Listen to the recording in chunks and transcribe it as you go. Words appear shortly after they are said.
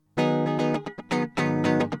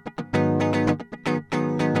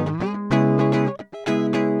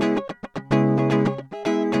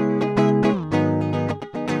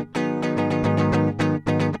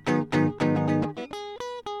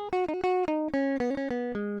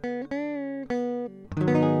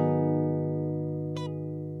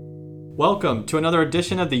Welcome to another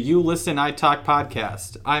edition of the You Listen, I Talk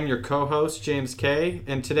podcast. I'm your co-host, James K.,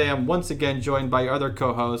 and today I'm once again joined by your other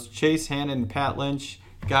co-hosts, Chase, Hannen, and Pat Lynch.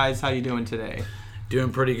 Guys, how you doing today?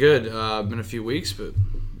 Doing pretty good. Been a few weeks, but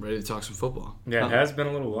ready to talk some football. Yeah, it has been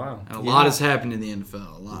a little while. And a lot has happened in the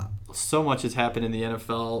NFL, a lot. So much has happened in the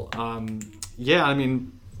NFL.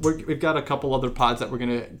 We've got a couple other pods that we're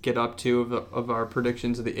going to get up to of our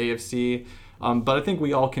predictions of the AFC, but I think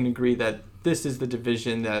we all can agree that this is the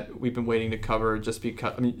division that we've been waiting to cover just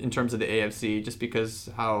because, in terms of the AFC, just because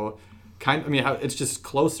how it's just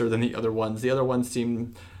closer than the other ones. The other ones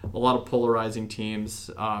seem a lot of polarizing teams.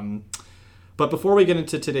 But before we get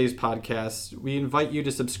into today's podcast, we invite you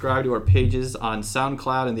to subscribe to our pages on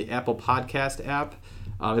SoundCloud and the Apple Podcast app.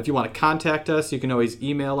 If you want to contact us, you can always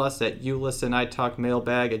email us at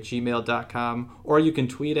youlistenItalkmailbag@gmail.com, or you can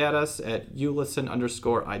tweet at us at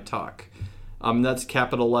youlisten_italk. That's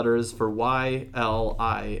capital letters for YLINT.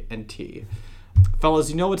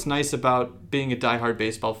 Fellas, you know what's nice about being a diehard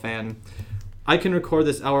baseball fan? I can record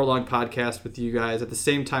this hour-long podcast with you guys at the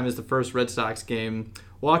same time as the first Red Sox game,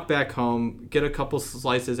 walk back home, get a couple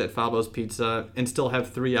slices at Fabo's Pizza, and still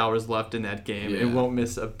have 3 hours left in that game and won't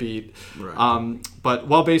miss a beat. Right. But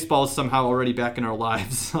while baseball is somehow already back in our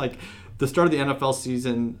lives, like the start of the NFL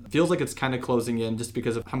season feels like it's kind of closing in just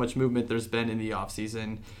because of how much movement there's been in the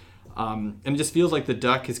offseason. And it just feels like the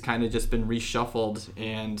deck has kind of just been reshuffled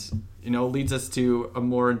and, leads us to a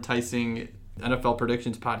more enticing NFL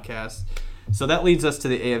predictions podcast. So that leads us to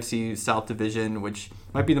the AFC South division, which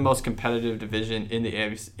might be the most competitive division in the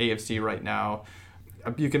AFC right now.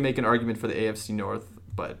 You can make an argument for the AFC North,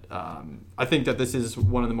 but I think that this is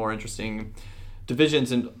one of the more interesting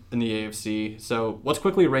divisions in the AFC. So let's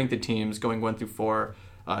quickly rank the teams going 1 through 4.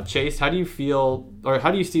 Chase, how do you feel, or how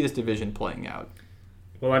do you see this division playing out?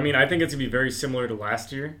 Well, I think it's going to be very similar to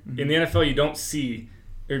last year. Mm-hmm. In the NFL, you don't see,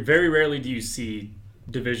 or very rarely do you see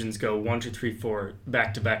divisions go 1, 2, 3, 4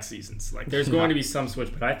 back-to-back seasons. Like, there's going to be some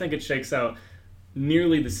switch, but I think it shakes out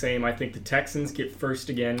nearly the same. I think the Texans get first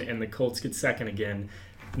again, and the Colts get second again.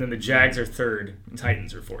 And then the Jags are third, and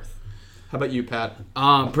Titans are fourth. How about you, Pat?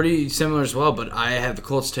 Pretty similar as well, but I have the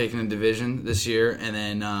Colts taking the division this year, and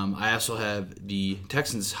then I also have the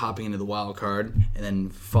Texans hopping into the wild card, and then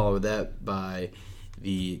follow that by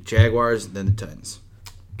the Jaguars, then the Titans.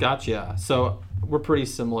 Gotcha. So we're pretty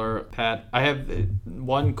similar, Pat. I have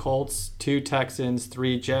 1 Colts, 2 Texans,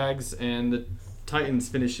 3 Jags, and the Titans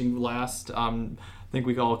finishing last. I think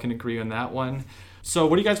we all can agree on that one. So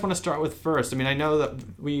what do you guys want to start with first? I know that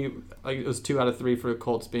it was 2 out of 3 for the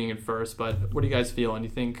Colts being in first, but what do you guys feel? And do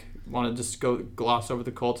you think want to just go gloss over the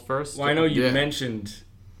Colts first? Well, I know you mentioned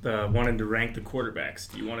wanting to rank the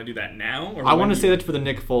quarterbacks. Do you want to do that now? Or I want to say that for the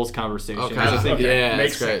Nick Foles conversation. Okay.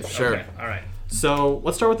 Makes sense. Great. Sure. Okay. All right. So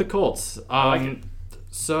let's start with the Colts.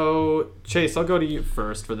 So Chase, I'll go to you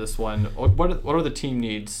first for this one. What are the team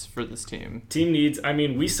needs for this team? Team needs.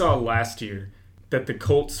 We saw last year that the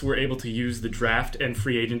Colts were able to use the draft and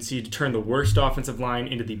free agency to turn the worst offensive line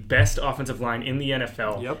into the best offensive line in the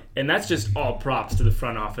NFL. Yep. And that's just all props to the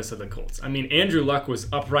front office of the Colts. Andrew Luck was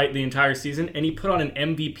upright the entire season, and he put on an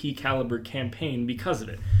MVP caliber campaign because of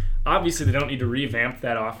it. Obviously, they don't need to revamp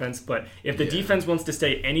that offense, but if the defense wants to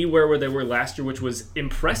stay anywhere where they were last year, which was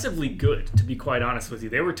impressively good, to be quite honest with you,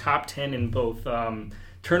 they were top 10 in both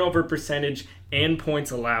turnover percentage and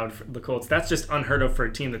points allowed for the Colts. That's just unheard of for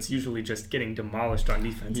a team that's usually just getting demolished on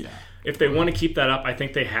defense. Yeah. If they want to keep that up, I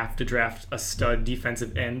think they have to draft a stud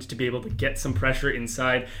defensive end to be able to get some pressure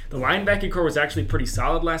inside. The linebacking core was actually pretty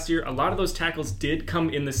solid last year. A lot of those tackles did come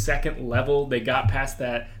in the second level. They got past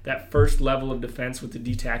that first level of defense with the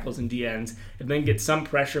D tackles and D ends, and then get some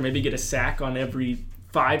pressure, maybe get a sack on every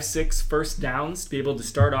 5-6 first downs to be able to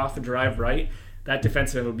start off the drive right. That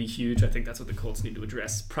defensive end would be huge. I think that's what the Colts need to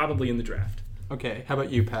address, probably in the draft. Okay, how about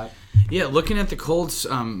you, Pat? Yeah, looking at the Colts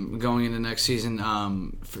going into next season,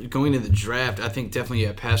 going into the draft, I think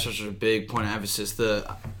definitely pass rush is a big point of emphasis.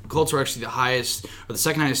 The Colts were actually the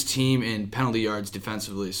second highest team in penalty yards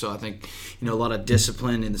defensively. So I think a lot of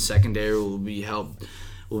discipline in the secondary will be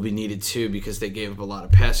needed too, because they gave up a lot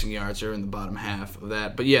of passing yards there in the bottom half of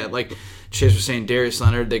that. But yeah, like Chase was saying, Darius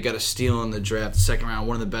Leonard, they got a steal in the draft, second round,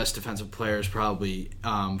 one of the best defensive players probably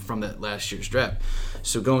from that last year's draft.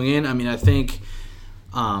 So going in, I think,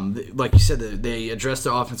 like you said, they addressed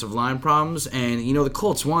the offensive line problems, and the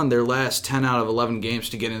Colts won their last 10 out of 11 games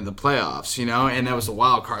to get into the playoffs, and that was a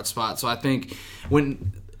wild card spot. So I think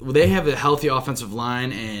when they have a healthy offensive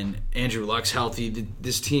line and Andrew Luck's healthy,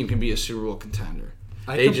 this team can be a Super Bowl contender.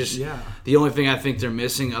 The only thing I think they're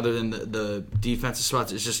missing, other than the defensive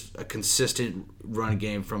spots, is just a consistent run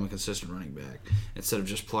game from a consistent running back instead of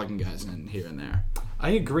just plugging guys in here and there.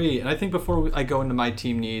 I agree, and I think before I go into my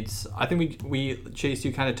team needs, I think we Chase,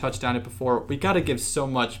 you kind of touched on it before. We got to give so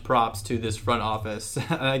much props to this front office,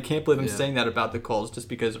 and I can't believe I'm saying that about the Colts just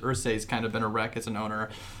because Irsay's kind of been a wreck as an owner.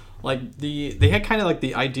 Like they had kind of like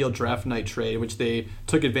the ideal draft night trade, which they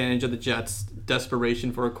took advantage of the Jets'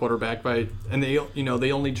 desperation for a quarterback and they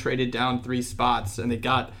only traded down 3 spots, and they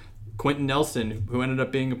got Quentin Nelson, who ended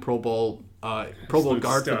up being a Pro Bowl guard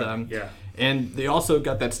for them. Yeah. And they also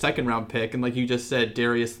got that second round pick, and like you just said,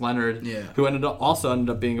 Darius Leonard, who ended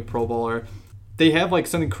up being a Pro Bowler. They have like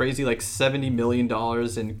something crazy like $70 million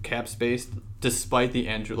in cap space, despite the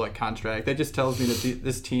Andrew Luck contract. That just tells me that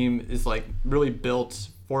this team is like really built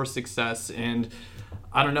for success. And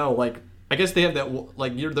I don't know, like I guess they have that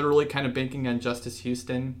like they're really kind of banking on Justice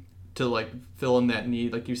Houston to like fill in that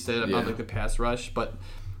need, like you said about like the pass rush, but.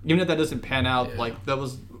 Even if that doesn't pan out, like that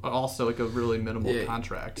was also like a really minimal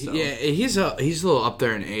contract. So. Yeah, he's a little up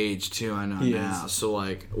there in age too. I know now. So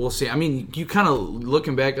like we'll see. I mean, you kind of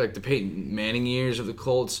looking back like the Peyton Manning years of the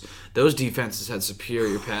Colts. Those defenses had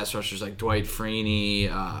superior pass rushers like Dwight Freeney.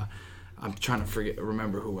 I'm trying to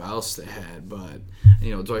remember who else they had, but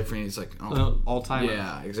Dwight Freeney's like all time.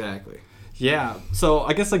 Yeah, exactly. Yeah, so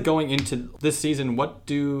I guess like going into this season, what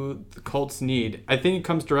do the Colts need? I think it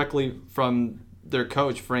comes directly from their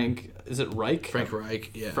coach, Frank Reich? Frank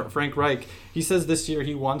Reich, yeah. Frank Reich. He says this year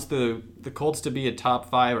he wants the Colts to be a top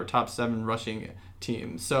 5 or top 7 rushing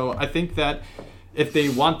team. So I think that if they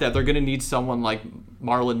want that, they're going to need someone like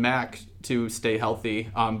Marlon Mack to stay healthy.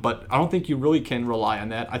 But I don't think you really can rely on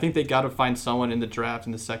that. I think they got to find someone in the draft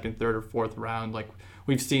in the 2nd, 3rd, or 4th round. Like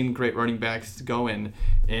we've seen great running backs go in.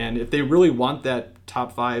 And if they really want that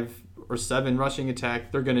top 5 or 7 rushing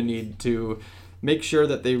attack, they're going to need to make sure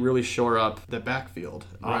that they really shore up the backfield.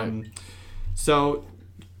 Right. So,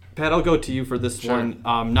 Pat, I'll go to you for this one.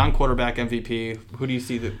 Non-quarterback MVP. Who do you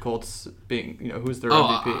see the Colts being? Who's their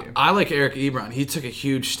MVP? I like Eric Ebron. He took a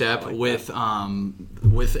huge step with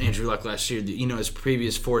Andrew Luck last year. His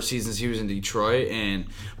previous 4 seasons he was in Detroit, and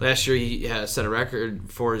last year he set a record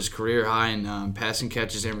for his career high in passing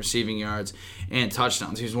catches and receiving yards and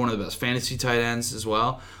touchdowns. He was one of the best fantasy tight ends as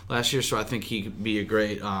well last year, so I think he could be a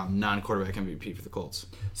great non-quarterback MVP for the Colts.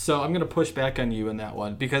 So I'm going to push back on you in that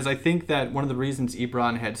one because I think that one of the reasons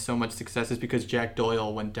Ebron had so much success is because Jack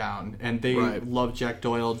Doyle went down, and they love Jack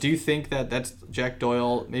Doyle. Do you think that that's Jack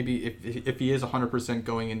Doyle, maybe if he is 100%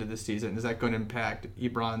 going into this season, is that going to impact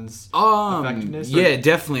Ebron's effectiveness? Yeah,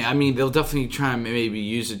 definitely. I mean, they'll definitely try and maybe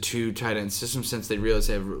use a 2 tight end system since they realize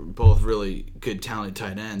they have both really good, talented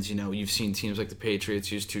tight ends. You've seen teams like the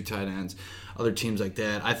Patriots use 2 tight ends. Other teams like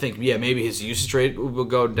that. I think, maybe his usage rate will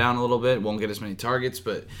go down a little bit. Won't get as many targets,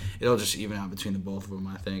 but it'll just even out between the both of them,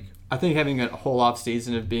 I think. I think having a whole off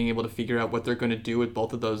season of being able to figure out what they're going to do with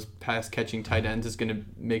both of those pass catching tight ends is going to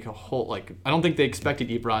make a whole I don't think they expected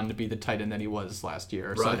Ebron to be the tight end that he was last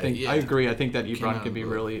year. So I agree. I think that Ebron can be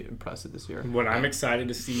really impressive this year. What I'm excited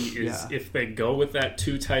to see is if they go with that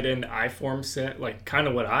 2 tight end I form set, like kind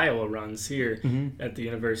of what Iowa runs here at the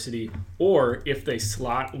university, or if they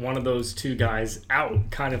slot one of those 2 guys out,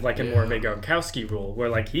 kind of like a more of a Gronkowski rule, where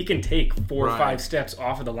like he can take 4 or 5 steps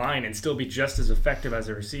off of the line and still be just as effective as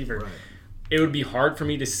a receiver. Right. It would be hard for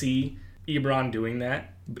me to see Ebron doing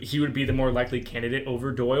that. He would be the more likely candidate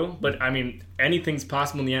over Doyle. But, I mean, anything's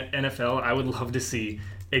possible in the NFL. I would love to see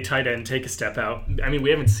a tight end take a step out. I mean,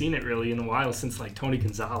 we haven't seen it really in a while since, like, Tony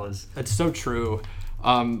Gonzalez. That's so true.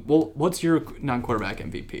 Well, what's your non-quarterback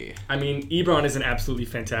MVP? I mean, Ebron is an absolutely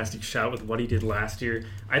fantastic shout with what he did last year.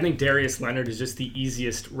 I think Darius Leonard is just the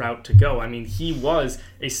easiest route to go. I mean, he was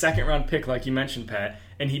a 2nd-round pick, like you mentioned, Pat,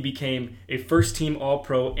 and he became a first-team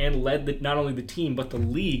All-Pro and led not only the team but the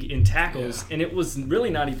league in tackles, and it was really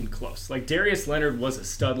not even close. Like, Darius Leonard was a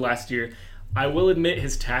stud last year. I will admit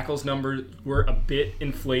his tackles numbers were a bit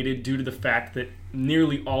inflated due to the fact that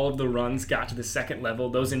nearly all of the runs got to the 2nd level.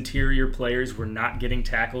 Those interior players were not getting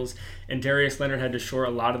tackles, and Darius Leonard had to shore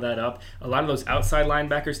a lot of that up. A lot of those outside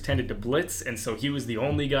linebackers tended to blitz, and so he was the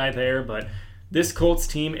only guy there, but this Colts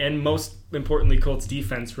team, and most importantly Colts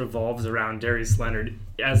defense, revolves around Darius Leonard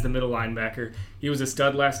as the middle linebacker. He was a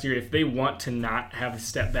stud last year. If they want to not have a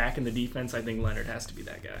step back in the defense, I think Leonard has to be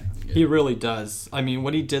that guy. He really does. I mean,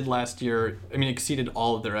 what he did last year, exceeded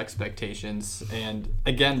all of their expectations. And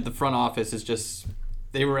again, the front office is just,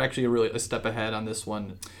 they were actually really a step ahead on this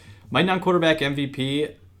one. My non-quarterback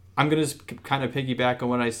MVP, I'm going to kind of piggyback on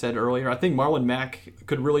what I said earlier. I think Marlon Mack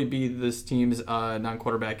could really be this team's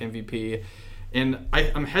non-quarterback MVP. And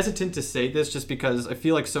I'm hesitant to say this just because I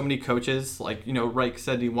feel like so many coaches, like, Reich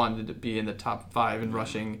said he wanted to be in the top 5 in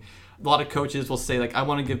rushing. A lot of coaches will say, like, I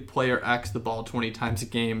want to give player X the ball 20 times a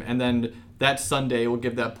game, and then that Sunday will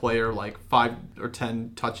give that player, like, 5 or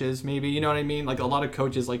 10 touches, maybe. You know what I mean? Like, a lot of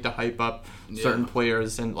coaches like to hype up certain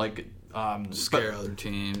players and, like... scare other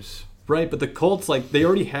teams. Right, but the Colts, like, they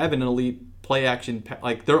already have an elite play-action...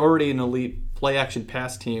 Like, they're already an elite play-action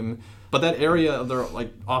pass team, but that area of their,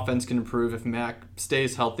 like, offense can improve if Mac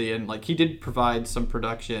stays healthy, and, like, he did provide some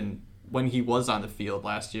production when he was on the field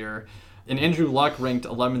last year. And Andrew Luck ranked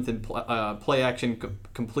 11th in play-action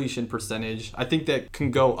completion percentage. I think that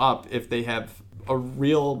can go up if they have a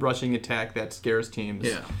real rushing attack that scares teams.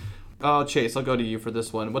 Yeah. Chase, I'll go to you for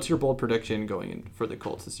this one. What's your bold prediction going in for the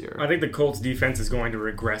Colts this year? I think the Colts defense is going to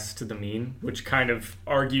regress to the mean, which kind of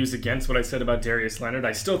argues against what I said about Darius Leonard.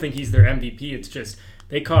 I still think he's their MVP. It's just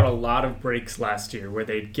they caught a lot of breaks last year where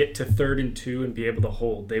they'd get to 3rd and 2 and be able to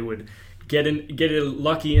hold. They would get a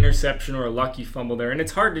lucky interception or a lucky fumble there. And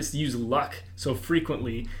it's hard to use luck so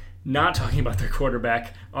frequently, not talking about their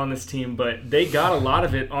quarterback on this team, but they got a lot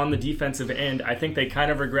of it on the defensive end. I think they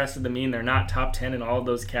kind of regressed to the mean. They're not top 10 in all of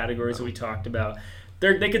those categories that we talked about.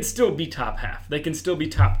 They could still be top half. They can still be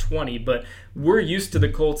top 20, but we're used to the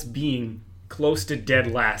Colts being close to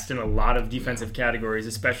dead last in a lot of defensive categories,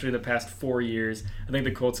 especially the past 4 years. I think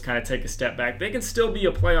the Colts kind of take a step back. They can still be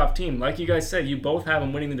a playoff team. Like you guys said, you both have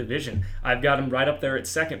them winning the division. I've got them right up there at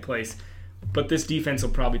 2nd place, but this defense will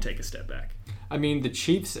probably take a step back. I mean, the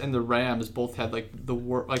Chiefs and the Rams both had, like, they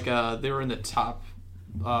were in the top,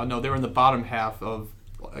 they were in the bottom half of,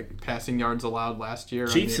 like, passing yards allowed last year.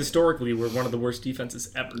 Chiefs historically were one of the worst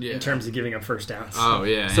defenses ever in terms of giving up first downs. Oh,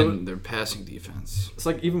 yeah, so, and their passing defense. It's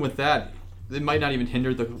like, even with that, it might not even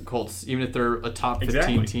hinder the Colts, even if they're a top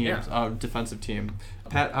 15 team, defensive team.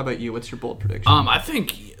 Pat, how about you? What's your bold prediction? I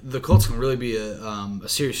think the Colts can really be a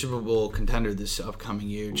serious Super Bowl contender this upcoming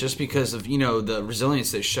year, just because of the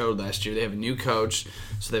resilience they showed last year. They have a new coach,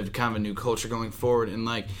 so they have kind of a new culture going forward. And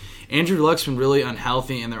like Andrew Luck's been really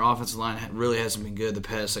unhealthy, and their offensive line really hasn't been good the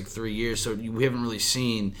past 3 years. So we haven't really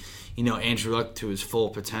seen Andrew Luck to his full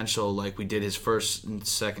potential like we did his first and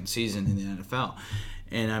second season in the NFL.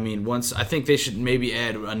 And I mean, I think they should maybe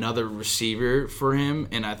add another receiver for him,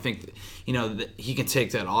 and I think that he can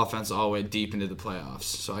take that offense all the way deep into the playoffs.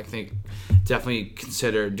 So I think definitely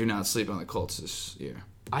do not sleep on the Colts this year.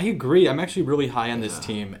 I agree. I'm actually really high on this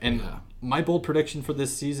team, and my bold prediction for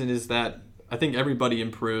this season is that I think everybody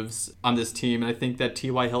improves on this team, and I think that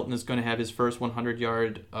T.Y. Hilton is going to have his first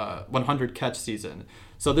 100 catch season.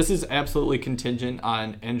 So this is absolutely contingent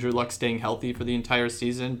on Andrew Luck staying healthy for the entire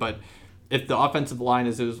season, but if the offensive line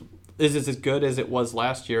is as good as it was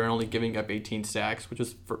last year and only giving up 18 sacks, which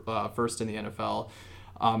is first in the NFL,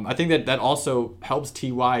 I think that also helps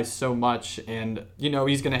T.Y. so much. And,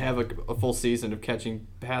 he's going to have a full season of catching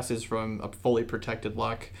passes from a fully protected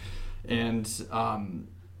Luck. And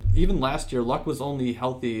even last year, Luck was only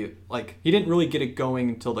healthy. Like, he didn't really get it going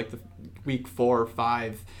until, like, the week 4 or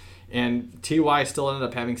 5. And T.Y. still ended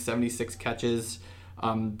up having 76 catches.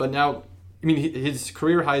 But now... I mean, his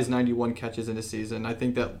career high is 91 catches in a season. I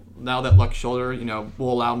think that now that Luck's shoulder,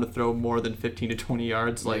 will allow him to throw more than 15 to 20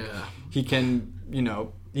 yards. Like, he can,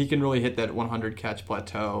 he can really hit that 100 catch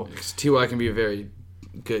plateau. T.Y. can be a very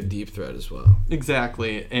good deep threat as well.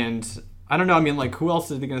 Exactly. And I don't know. I mean, like, who else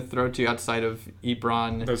is he going to throw to outside of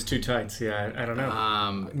Ebron? Those two tights, yeah. I don't know.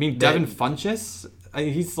 I mean, Devin Funchess?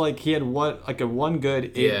 He had one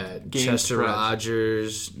good game Chester stretch.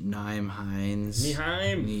 Rogers, Nyheim Hines.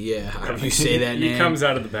 Nyheim? Yeah, how do you say that name? He comes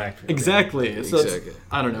out of the backfield. Exactly. So exactly.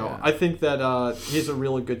 I don't know. Yeah. I think that he has a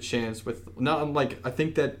really good chance I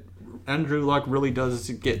think that Andrew Luck really does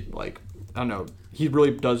get, like, I don't know, he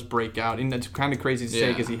really does break out. And that's kind of crazy to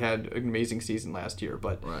say because he had an amazing season last year.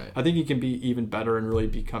 But I think he can be even better and really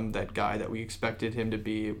become that guy that we expected him to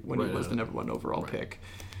be when he was the number 1 overall pick.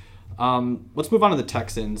 Let's move on to the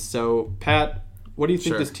Texans. So, Pat, what do you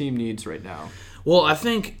think this team needs right now? Well, I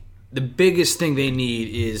think the biggest thing they need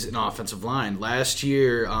is an offensive line. Last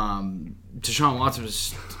year, Deshaun Watson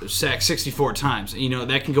was sacked 64 times.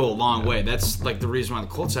 That can go a long way. That's like the reason why the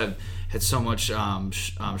Colts had so much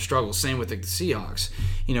struggle. Same with the Seahawks.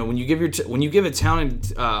 When you give a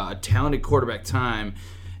talented quarterback time,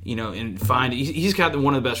 and he's got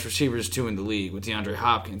one of the best receivers too in the league with DeAndre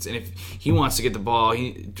Hopkins. And if he wants to get the ball,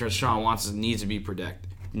 Deshaun Watson needs to be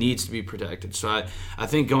needs to be protected. So I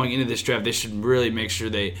think going into this draft, they should really make sure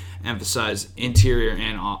they emphasize interior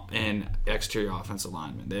and exterior offensive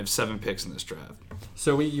linemen. They have 7 picks in this draft.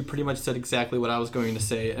 So you pretty much said exactly what I was going to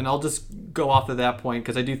say, and I'll just go off of that point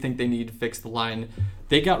because I do think they need to fix the line.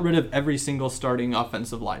 They got rid of every single starting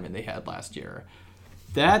offensive lineman they had last year.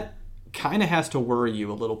 That kind of has to worry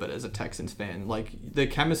you a little bit as a Texans fan. Like, the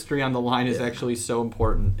chemistry on the line is actually so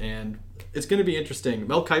important, and it's going to be interesting.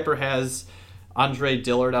 Mel Kiper has Andre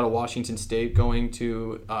Dillard out of Washington State going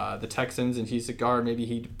to the Texans, and he's a guard. Maybe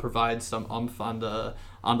he provides some oomph on the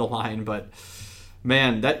line, but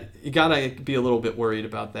man, that you gotta be a little bit worried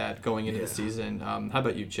about that going into the season. How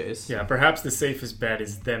about you, Chase? Yeah, perhaps the safest bet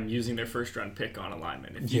is them using their first-round pick on a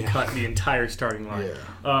lineman if you cut the entire starting line.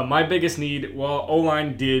 Yeah. My biggest need, well,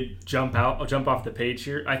 O-line did jump off the page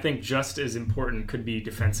here. I think just as important could be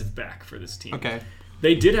defensive back for this team. Okay.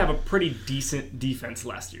 They did have a pretty decent defense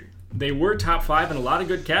last year. They were top 5 in a lot of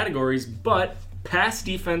good categories, but pass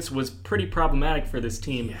defense was pretty problematic for this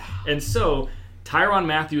team. Yeah. And so Tyrann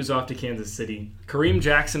Mathieu is off to Kansas City. Kareem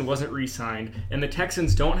Jackson wasn't re-signed, and the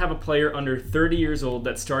Texans don't have a player under 30 years old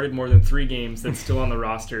that started more than 3 games that's still on the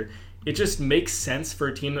roster. It just makes sense for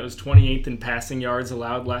a team that was 28th in passing yards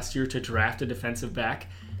allowed last year to draft a defensive back.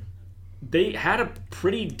 They had a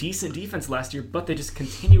pretty decent defense last year, but they just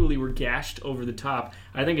continually were gashed over the top.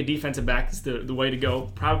 I think a defensive back is the way to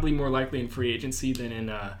go, probably more likely in free agency than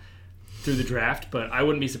in through the draft, but I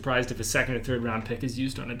wouldn't be surprised if a 2nd or 3rd round pick is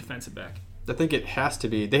used on a defensive back. I think it has to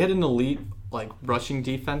be. They had an elite rushing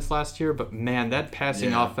defense last year, but man, that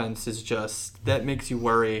passing offense is just, that makes you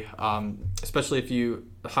worry, especially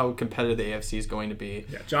how competitive the AFC is going to be.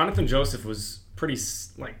 Yeah, Jonathan Joseph was pretty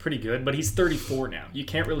good, but he's 34 now. You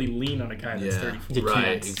can't really lean on a guy that's 34.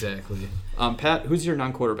 Right, exactly. Pat, who's your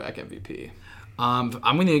non-quarterback MVP? I'm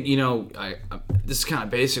gonna, this is kind of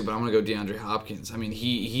basic, but I'm gonna go DeAndre Hopkins. I mean,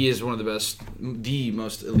 he is one of the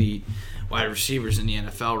most elite wide receivers in the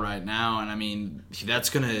NFL right now, and I mean,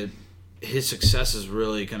 his success is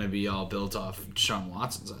really gonna be all built off Deshaun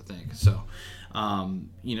Watson's, I think. So,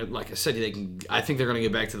 like I said, I think they're gonna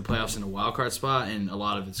get back to the playoffs in a wild card spot, and a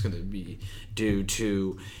lot of it's gonna be due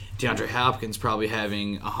to DeAndre Hopkins probably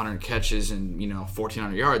having 100 catches and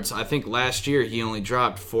 1,400 yards. I think last year he only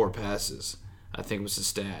dropped 4 passes. I think it was his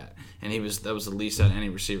stat, and that was the least out of any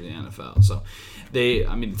receiver in the NFL. So, the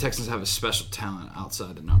Texans have a special talent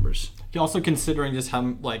outside the numbers. Also considering just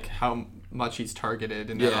how much he's targeted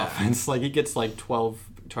in that offense, he gets 12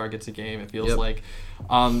 targets a game. It feels like.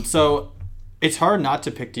 So it's hard not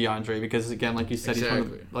to pick DeAndre because, again, like you said, he's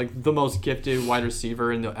one of the most gifted wide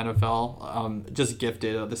receiver in the NFL. Just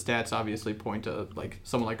gifted. The stats obviously point to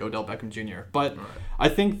someone like Odell Beckham Jr. But I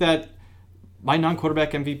think that my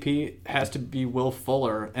non-quarterback MVP has to be Will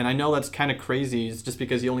Fuller, and I know that's kind of crazy just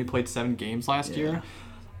because he only played 7 games last year.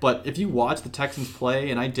 But if you watch the Texans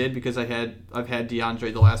play, and I did because I've had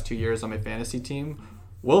DeAndre the last 2 years on my fantasy team,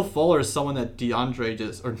 Will Fuller is someone that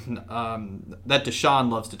that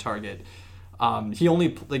Deshaun loves to target. He only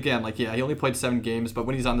played 7 games, but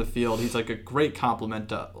when he's on the field, he's a great complement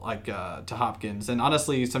to Hopkins, and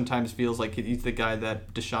honestly, sometimes feels like he's the guy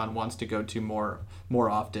that Deshaun wants to go to more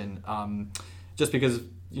often, just because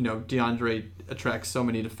DeAndre attracts so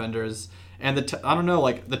many defenders, and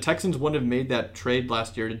the Texans wouldn't have made that trade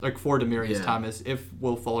last year for Demaryius Thomas if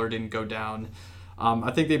Will Fuller didn't go down.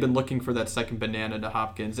 I think they've been looking for that second banana to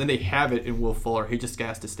Hopkins, and they have it in Will Fuller. He just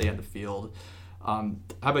has to stay on the field. How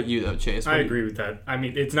about you, though, Chase? I agree with that. I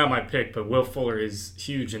mean, it's not my pick, but Will Fuller is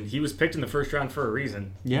huge, and he was picked in the first round for a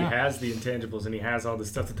reason. Yeah. He has the intangibles, and he has all the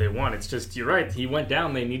stuff that they want. It's just, you're right, he went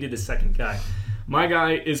down, they needed a second guy. My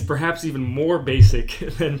guy is perhaps even more basic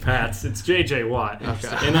than Pat's. It's J.J. Watt.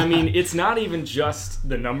 Okay. And, I mean, it's not even just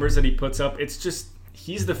the numbers that he puts up. It's just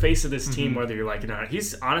he's the face of this team, whether you like it or not.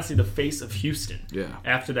 He's honestly the face of Houston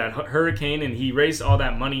after that hurricane, and he raised all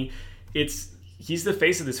that money. He's the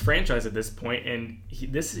face of this franchise at this point, and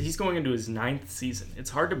he's going into his 9th season. It's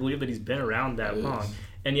hard to believe that he's been around that long.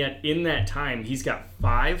 And yet, in that time, he's got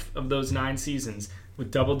 5 of those 9 seasons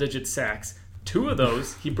with double-digit sacks. 2 of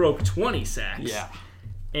those, he broke 20 sacks. Yeah.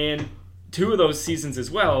 And 2 of those seasons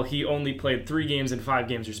as well, he only played 3 games and 5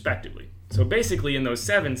 games respectively. So basically, in those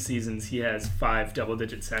 7 seasons, he has 5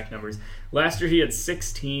 double-digit sack numbers. Last year, he had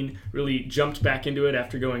 16, really jumped back into it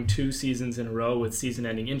after going 2 seasons in a row with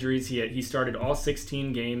season-ending injuries. He started all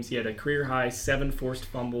 16 games. He had a career-high 7 forced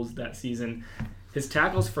fumbles that season. His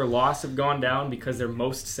tackles for loss have gone down because they're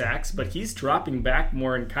most sacks, but he's dropping back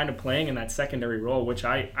more and kind of playing in that secondary role, which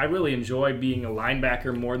I really enjoy, being a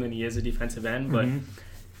linebacker more than he is a defensive end. But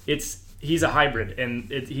he's a hybrid,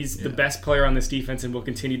 and he's the best player on this defense and will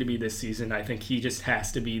continue to be this season. I think he just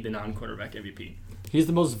has to be the non-quarterback MVP. He's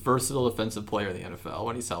the most versatile defensive player in the NFL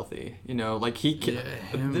when he's healthy. You know, like he can.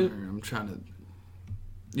 I'm trying to.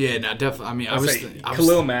 Yeah, no, definitely. I mean, I was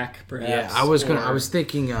Khalil Mack, perhaps. Yeah, I was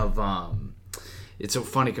thinking of. It's a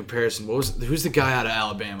funny comparison. Who's the guy out of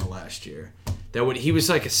Alabama last year? He was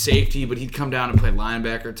like a safety, but he'd come down and play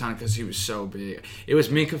linebacker a ton because he was so big. It was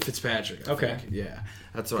Minkah Fitzpatrick. I think. Yeah,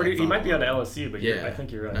 that's what I thought. He might be out of LSU, but I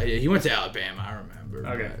think you're right. Yeah, he went to Alabama. I remember.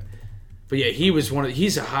 Okay. But yeah, he was he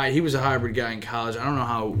was a hybrid guy in college. I don't know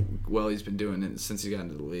how well he's been doing since he got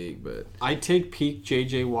into the league, but I take peak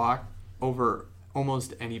J.J. Watt over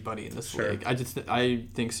almost anybody in this league. I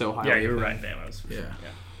think so highly. Yeah, you were right, man. Yeah.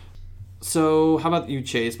 So how about you,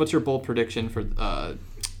 Chase? What's your bold prediction for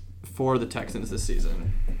the Texans this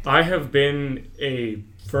season? I have been a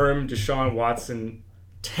firm Deshaun Watson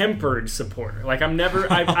tempered supporter. Like I've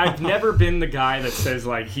never been the guy that says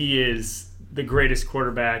like he is the greatest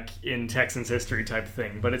quarterback in Texans history type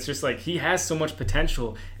thing. But it's just like he has so much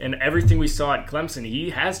potential, and everything we saw at Clemson, he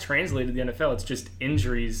has translated the NFL. It's just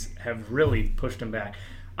injuries have really pushed him back.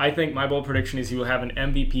 I think my bold prediction is he will have an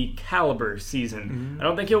MVP caliber season. Mm-hmm. I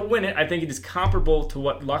don't think he'll win it. I think it is comparable to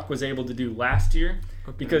what Luck was able to do last year.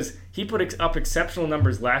 Okay. Because he put up exceptional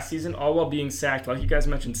numbers last season, all while being sacked, like you guys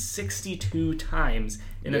mentioned, 62 times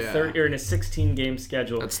in a 16-game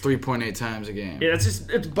schedule. That's 3.8 times a game. Yeah, it's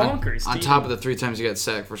bonkers. On top of the 3 times he got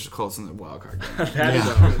sacked versus Colts in the wild card game. That is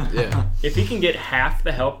yeah. If he can get half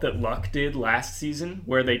the help that Luck did last season,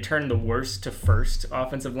 where they turned the worst to first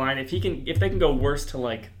offensive line, if they can go worst to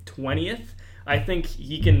like 20th, I think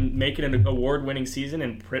he can make it an award-winning season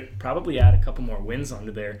and probably add a couple more wins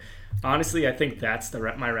onto there. Honestly, I think that's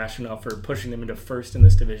my rationale for pushing them into first in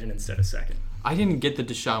this division instead of second. I didn't get the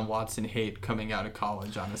Deshaun Watson hate coming out of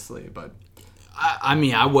college, honestly, but I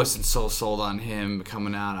mean, I wasn't so sold on him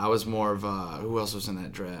coming out. I was more of who else was in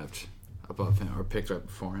that draft above him or picked right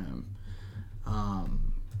before him.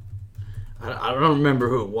 I don't remember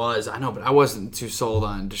who it was. I know, but I wasn't too sold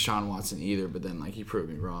on Deshaun Watson either. But then, like, he proved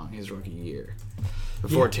me wrong his rookie year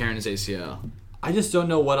before tearing his ACL. I just don't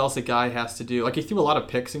know what else a guy has to do. Like, he threw a lot of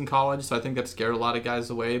picks in college, so I think that scared a lot of guys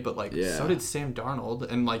away. But, like, so did Sam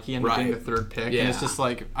Darnold. And, like, he ended up getting the third pick. Yeah. And it's just,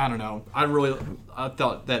 like, I don't know. I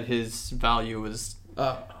thought that his value was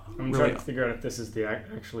I'm trying to figure out if this is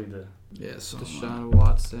actually the... Yeah, so Deshaun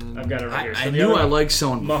Watson. I've got it right here. So I knew I liked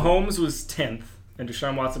someone. Mahomes was 10th, and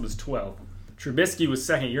Deshaun Watson was 12th. Trubisky was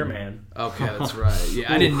second-year man. Okay, that's right.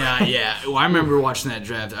 Yeah, I did not. Yeah, well, I remember watching that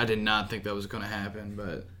draft. I did not think that was going to happen,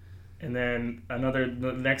 but... And then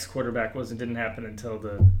the next quarterback didn't happen until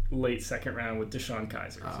the late second round with Deshaun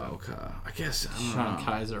Kaiser. So. Oh, okay. I guess Deshaun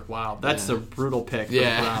Kaiser. Wow, that's a brutal pick for the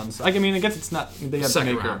Browns. I mean, I guess it's not. They have second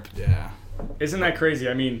to make round. Yeah. Isn't that crazy?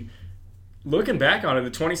 I mean, looking back on it, the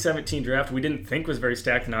 2017 draft we didn't think was very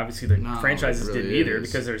stacked, and obviously the franchises didn't either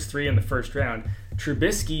because there's 3 in the first round.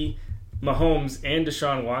 Trubisky, Mahomes, and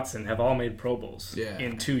Deshaun Watson have all made Pro Bowls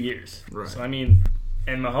in 2 years. Right. So I mean.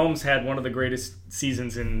 And Mahomes had one of the greatest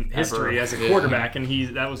seasons in history as a quarterback, and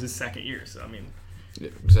that was his second year. So, I mean,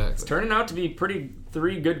 exactly. It's turning out to be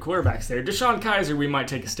 3 good quarterbacks there. Deshaun Kaiser, we might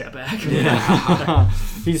take a step back. Yeah.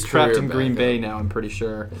 He's trapped in Green Bay now, I'm pretty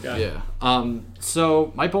sure. Yeah.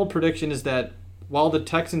 So, my bold prediction is that while the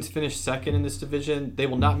Texans finish second in this division, they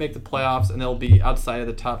will not make the playoffs, and they'll be outside of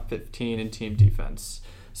the top 15 in team defense.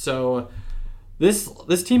 So,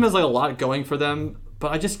 this team has like a lot going for them.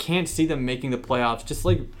 But I just can't see them making the playoffs. Just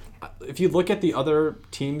like, if you look at the other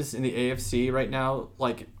teams in the AFC right now,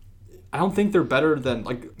 like, I don't think they're better than,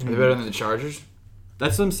 like... Are they better than the Chargers?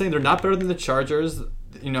 That's what I'm saying. They're not better than the Chargers.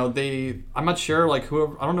 You know, I'm not sure, like,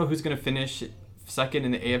 I don't know who's going to finish second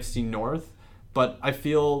in the AFC North, but I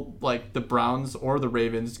feel like the Browns or the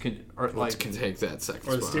Ravens can take that second spot.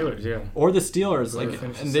 Or the Steelers, yeah. Or the Steelers.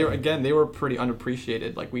 And they were pretty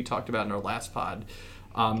unappreciated, like we talked about in our last pod.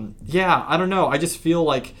 I don't know. I just feel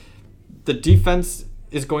like the defense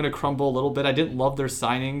is going to crumble a little bit. I didn't love their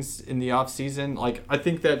signings in the offseason. Like, I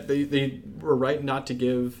think that they were right not to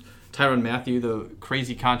give Tyrann Mathieu the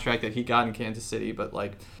crazy contract that he got in Kansas City. But,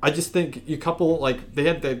 like, I just think they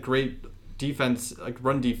had that great defense, like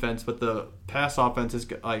run defense, but the pass offense is,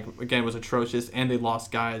 like, again, was atrocious, and they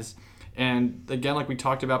lost guys. And, again, like we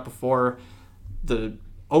talked about before, the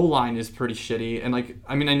O-line is pretty shitty, and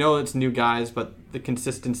I know it's new guys, but the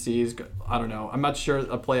consistency is, I don't know. I'm not sure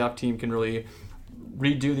a playoff team can really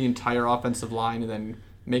redo the entire offensive line and then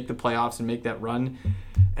make the playoffs and make that run.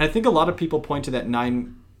 And I think a lot of people point to that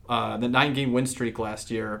 9-game win streak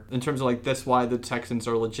last year in terms of like that's why the Texans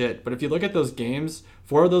are legit. But if you look at those games,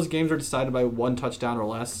 4 of those games were decided by 1 touchdown or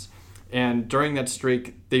less, and during that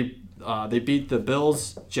streak they beat the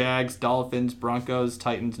Bills, Jags, Dolphins, Broncos,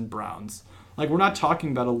 Titans, and Browns. Like, we're not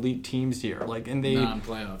talking about elite teams here. Like,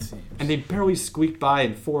 non-playoff teams. And they barely squeaked by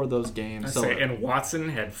in 4 of those games. And Watson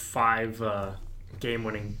had 5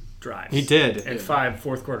 game-winning drives. He did. And 5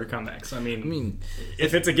 fourth-quarter comebacks. I mean,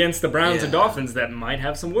 if it's against the Browns and Dolphins, that might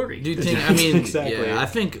have some worry. Do you think? I mean, exactly. Yeah, I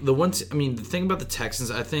think the thing about the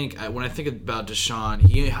Texans, I think when I think about Deshaun,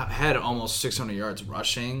 he had almost 600 yards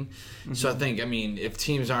rushing. Mm-hmm. So I think, if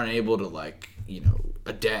teams aren't able to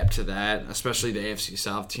adapt to that, especially the AFC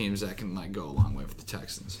South teams that can go a long way with the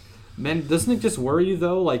Texans. Man, doesn't it just worry you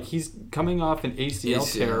though? Like, he's coming off an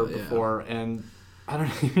ACL tear before, and I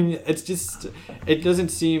don't know. It's just, it doesn't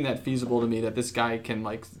seem that feasible to me that this guy can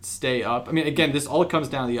stay up. I mean, again, this all comes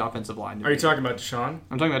down to the offensive line. Are you talking about Deshaun?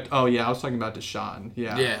 I'm talking about. Oh yeah, I was talking about Deshaun.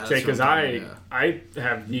 Yeah. Yeah. Okay, because I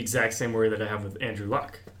have the exact same worry that I have with Andrew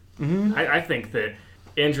Luck. Mm-hmm. I think that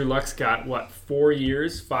Andrew Luck's got 5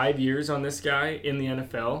 years on this guy in the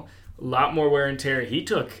NFL. A lot more wear and tear. He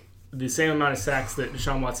took the same amount of sacks that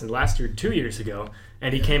Deshaun Watson last year 2 years ago,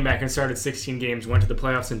 and he came back and started 16 games, went to the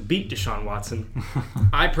playoffs, and beat Deshaun Watson.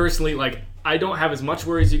 I personally, I don't have as much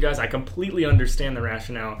worry as you guys. I completely understand the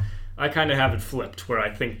rationale. I kind of have it flipped, where I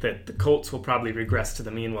think that the Colts will probably regress to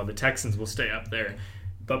the mean while the Texans will stay up there.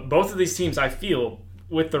 But both of these teams, I feel,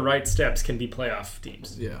 with the right steps, can be playoff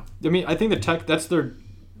teams. Yeah. I mean, I think that's their,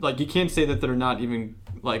 you can't say that they're not even,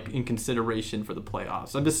 in consideration for the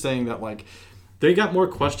playoffs. I'm just saying that, they got more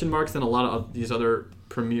question marks than a lot of these other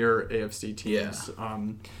premier AFC teams. Yeah.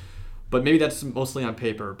 But maybe that's mostly on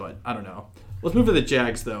paper, but I don't know. Let's move to the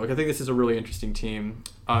Jags, though. I think this is a really interesting team.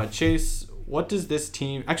 Chase, what does this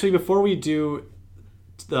team... Actually, before we do...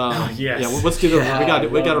 Yes. Yeah, let's do the...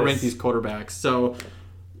 we got to rank these quarterbacks. So...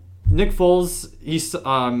 Nick Foles, he's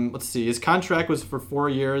let's see, his contract was for 4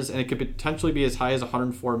 years, and it could potentially be as high as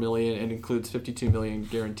 $104 million, and includes $52 million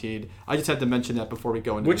guaranteed. I just had to mention that before we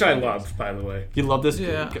go into which I love, by the way. You love this?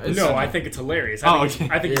 Yeah. No, I think it's hilarious. I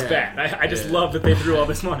think it's bad. I just love that they threw all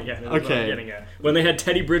this money at it. Okay. When they had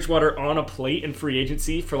Teddy Bridgewater on a plate in free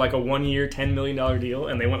agency for a 1-year, $10 million deal,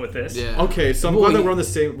 and they went with this. Yeah. Okay, so I'm glad that we're on the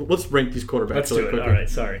same. Let's rank these quarterbacks. Let's do it. Quickly. All right,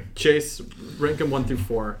 sorry. Chase, rank them 1 through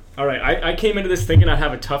 4. All right, I came into this thinking I'd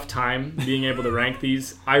have a tough time being able to rank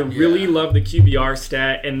these. I really love the QBR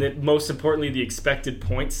stat and most importantly the expected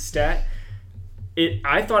points stat.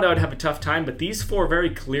 I thought I would have a tough time, but these 4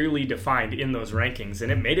 very clearly defined in those rankings,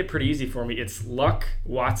 and it made it pretty easy for me. It's Luck,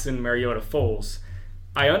 Watson, Mariota, Foles.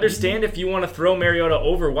 I understand if you want to throw Mariota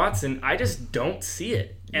over Watson. I just don't see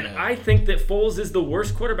it. And I think that Foles is the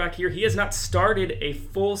worst quarterback here. He has not started a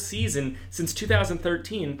full season since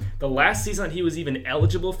 2013. The last season that he was even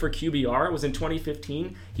eligible for QBR was in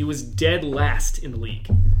 2015. He was dead last in the league.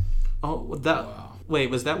 Oh, wait,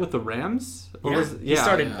 was that with the Rams? He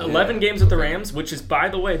started 11 games with the Rams, which is, by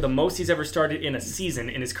the way, the most he's ever started in a season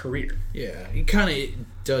in his career. Yeah, he kind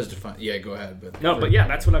of does define... Yeah, go ahead. But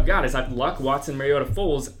that's what I've got, is I've Luck, Watson, Mariota,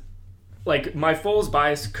 Foles. My Foles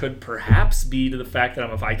bias could perhaps be to the fact that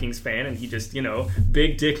I'm a Vikings fan and he just,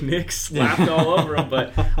 big dick Nick slapped all over him.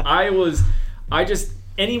 But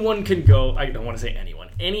anyone can go, I don't want to say anyone,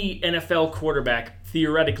 any NFL quarterback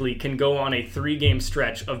theoretically can go on a 3-game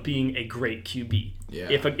stretch of being a great QB. Yeah.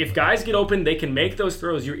 If guys get open, they can make those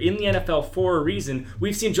throws. You're in the NFL for a reason.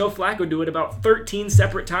 We've seen Joe Flacco do it about 13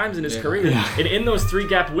 separate times in his career. Yeah. And in those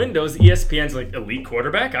 3-gap windows, ESPN's elite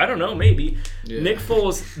quarterback? I don't know, maybe. Yeah. Nick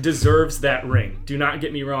Foles deserves that ring. Do not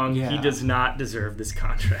get me wrong. Yeah. He does not deserve this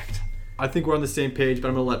contract. I think we're on the same page, but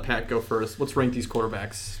I'm going to let Pat go first. Let's rank these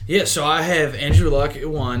quarterbacks. Yeah, so I have Andrew Luck at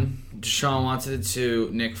 1, Deshaun Watson at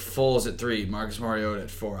 2, Nick Foles at 3, Marcus Mariota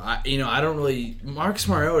at 4. Marcus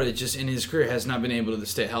Mariota just in his career has not been able to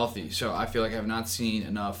stay healthy, so I feel like I have not seen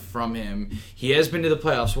enough from him. He has been to the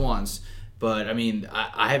playoffs once, but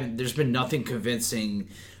I haven't. There's been nothing convincing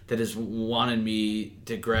that has wanted me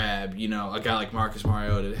to grab, a guy like Marcus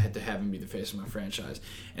Mariota to have him be the face of my franchise.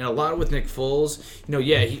 And a lot with Nick Foles,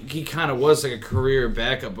 he kind of was a career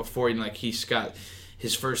backup before, he got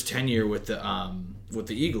his first tenure with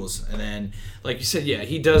the Eagles. And then, like you said,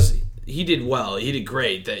 he did well. He did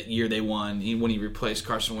great that year they won, when he replaced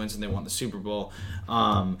Carson Wentz and they won the Super Bowl.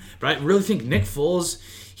 But I really think Nick Foles,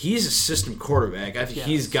 he's a system quarterback. I think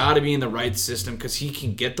he's got to be in the right system because he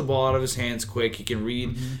can get the ball out of his hands quick. He can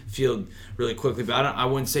read field really quickly. But I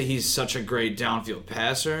wouldn't say he's such a great downfield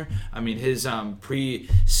passer. His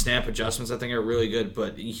pre-snap adjustments I think are really good,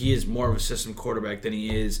 but he is more of a system quarterback than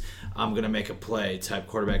he is I'm going to make a play type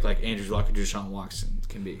quarterback like Andrew Luck or Deshaun Watson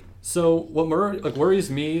can be. So what worries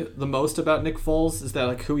me the most about Nick Foles is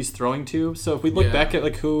that who he's throwing to. So if we look back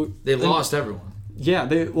at who... They lost everyone. Yeah,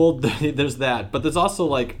 there's that, but there's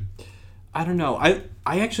also I don't know. I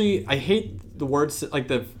hate the words like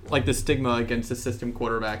the stigma against the system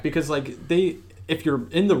quarterback, because like if you're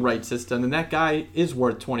in the right system, then that guy is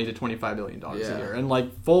worth $20 to $25 million a year. And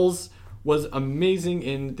like Foles was amazing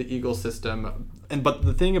in the Eagles system. But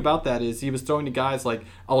the thing about that is he was throwing to guys like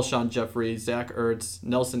Alshon Jeffrey, Zach Ertz,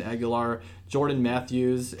 Nelson Aguilar, Jordan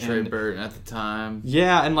Matthews, Trey Burton at the time.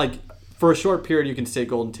 Yeah, and like for a short period you can say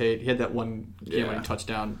Golden Tate. He had that one game-winning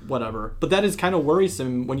touchdown, whatever. But that is kind of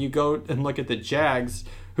worrisome when you go and look at the Jags,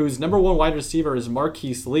 whose number one wide receiver is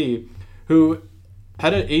Marquise Lee, who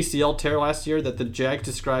had an ACL tear last year that the Jags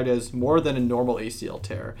described as more than a normal ACL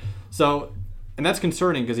tear. So, and that's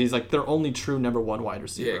concerning because he's like their only true number one wide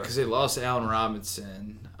receiver. Yeah, because they lost Allen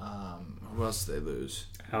Robinson. Who else did they lose?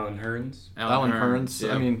 Alan Hearns. Alan Hearns.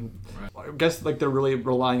 Yep. I mean, I guess like they're really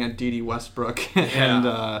relying on D.D. Westbrook. Yeah. And,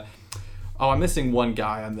 I'm missing one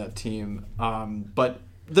guy on that team. But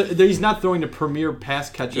he's not throwing to premier pass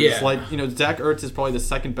catchers. Yeah. Like, Zach Ertz is probably the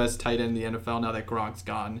second best tight end in the NFL now that Gronk's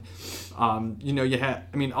gone.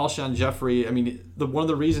 Alshon Jeffrey, one of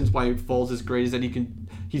the reasons why Foles is great is that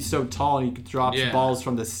he's so tall and he drops balls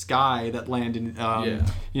from the sky that land in,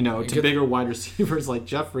 to bigger wide receivers like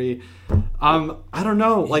Jeffrey. I don't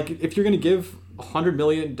know. Like, if you're going to give $100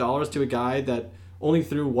 million to a guy that only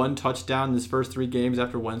threw one touchdown in his first 3 games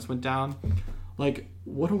after Wentz went down, like,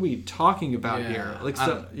 what are we talking about here? Like,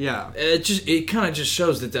 it kind of just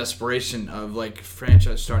shows the desperation of like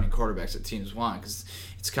franchise starting quarterbacks that teams want, because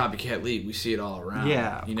it's a copycat league. We see it all around.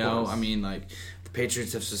 Yeah, like the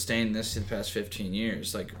Patriots have sustained this in the past 15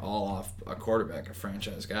 years, like all off a quarterback, a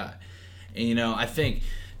franchise guy. And I think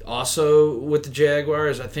also with the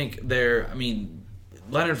Jaguars,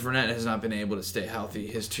 Leonard Fournette has not been able to stay healthy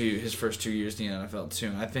his first 2 years in the NFL too.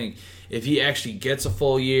 And I think if he actually gets a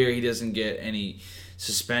full year, he doesn't get any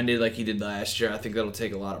suspended like he did last year, I think that'll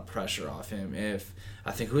take a lot of pressure off him.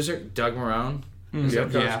 Who's there? Doug Marrone?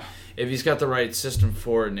 Yeah. If he's got the right system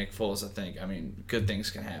for Nick Foles, I think, good things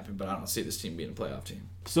can happen, but I don't see this team being a playoff team.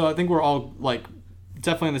 So I think we're all like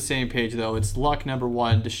definitely on the same page though. It's Luck number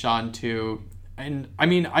 1, Deshaun 2. And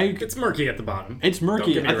it's murky at the bottom. It's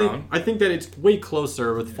murky. Don't get me wrong. I think that it's way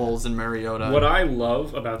closer with Foles and Mariota. What I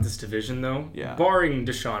love about this division, though, barring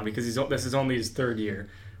Deshaun, because this is only his 3rd year,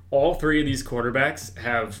 all 3 of these quarterbacks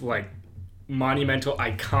have like monumental,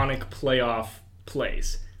 iconic playoff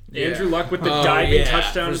plays. Yeah. Andrew Luck with the diving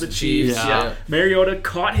touchdown to the Chiefs. Yeah. Mariota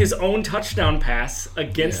caught his own touchdown pass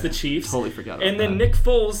against the Chiefs. Totally forgot about And then that. Nick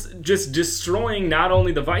Foles just destroying not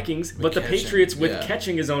only the Vikings, but the Patriots with Yeah.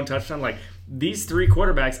 catching his own touchdown. Like, these 3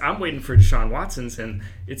 quarterbacks, I'm waiting for Deshaun Watson's, and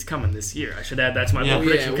it's coming this year. I should add that to my bold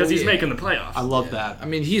prediction because he's making the playoffs. I love that.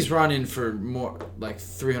 He's running for more like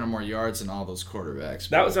 300 more yards than all those quarterbacks.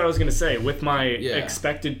 That was what I was going to say. With my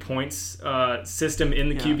expected points system in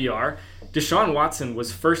the QBR, Deshaun Watson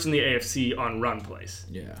was first in the AFC on run plays.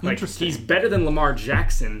 Yeah. Like, he's better than Lamar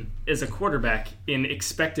Jackson as a quarterback in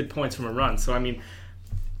expected points from a run. So,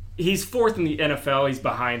 he's 4th in the NFL. He's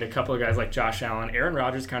behind a couple of guys like Josh Allen, Aaron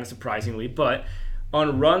Rodgers, kind of surprisingly. But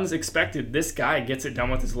on runs expected, this guy gets it done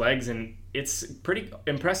with his legs, and it's pretty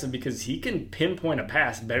impressive because he can pinpoint a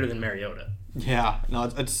pass better than Mariota. Yeah, no,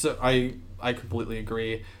 I completely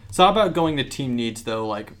agree. So how about going to team needs though?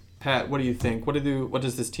 Like, Pat, what do you think? What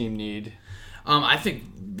does this team need? I think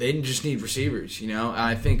they just need receivers,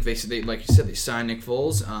 I think they like you said, they signed Nick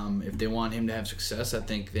Foles. If they want him to have success, I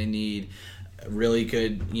think they need really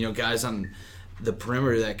good, guys on the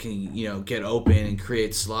perimeter that can, get open and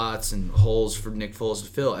create slots and holes for Nick Foles to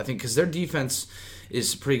fill. I think because their defense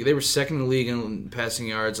is pretty good. They were 2nd in the league in passing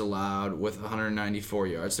yards allowed with 194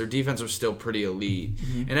 yards. Their defense was still pretty elite.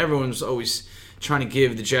 Mm-hmm. And everyone's always trying to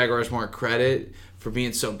give the Jaguars more credit for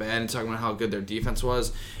being so bad and talking about how good their defense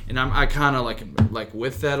was. And I kind of like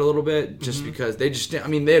with that a little bit just because they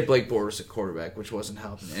had Blake Bortles at quarterback, which wasn't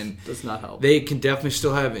helping. And does not help. They can definitely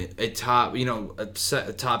still have a top,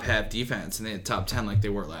 a top half defense, and they had top 10 like they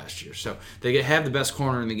were last year. So they have the best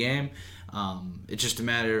corner in the game. It's just a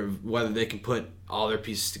matter of whether they can put all their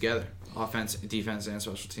pieces together. Offense, defense, and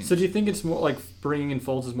special teams. So do you think it's more like bringing in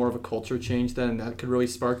Foles is more of a culture change then that could really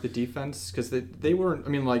spark the defense? Because they weren't,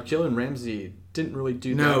 like Jalen Ramsey didn't really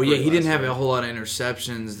do that. No, he didn't have a whole lot of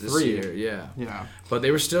interceptions this year. Yeah. But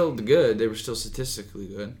they were still good. They were still statistically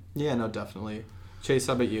good. Yeah, no, definitely. Chase,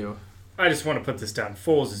 how about you? I just want to put this down.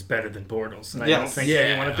 Foles is better than Bortles, and I don't think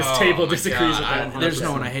anyone at this table disagrees with that. There's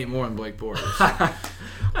no one I hate more than Blake Bortles.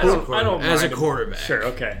 I don't as a quarterback. Sure,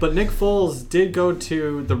 okay. But Nick Foles did go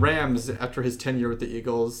to the Rams after his tenure with the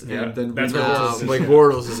Eagles, and then that's Blake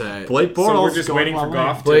Bortles is at. Blake Bortles. So we're just waiting for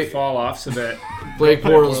Goff to fall off so that Blake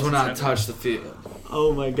Bortles will not touch the field.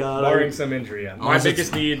 Oh my God! Barring some injury, yeah. My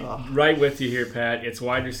biggest need, right with you here, Pat. It's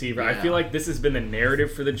wide receiver. Yeah. I feel like this has been the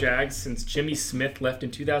narrative for the Jags since Jimmy Smith left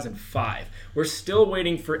in 2005. We're still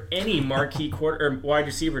waiting for any marquee wide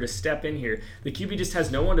receiver to step in here. The QB just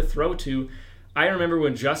has no one to throw to. I remember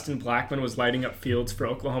when Justin Blackmon was lighting up fields for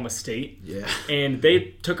Oklahoma State. Yeah. And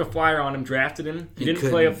they took a flyer on him, drafted him. He didn't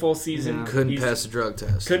play a full season. Yeah. Couldn't pass a drug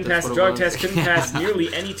test. Couldn't pass a drug test. Couldn't pass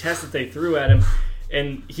nearly any test that they threw at him.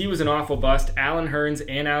 And he was an awful bust. Allen Hurns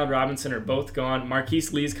and Allen Robinson are both gone.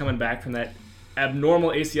 Marquise Lee's coming back from that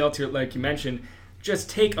abnormal ACL tear, like you mentioned. Just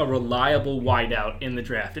take a reliable wideout in the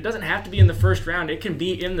draft. It doesn't have to be in the first round. It can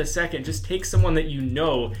be in the second. Just take someone that you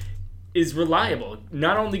know is reliable.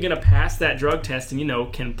 Not only going to pass that drug test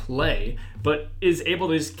and, can play, but is able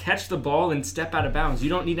to just catch the ball and step out of bounds. You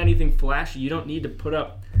don't need anything flashy. You don't need to put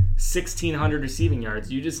up 1,600 receiving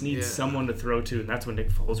yards. You just need someone to throw to, and that's what Nick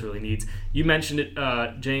Foles really needs. You mentioned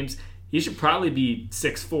it, James. He should probably be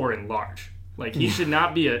 6'4" and large. Like, he should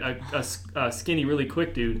not be a skinny, really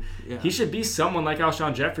quick dude. Yeah. He should be someone like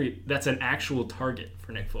Alshon Jeffrey that's an actual target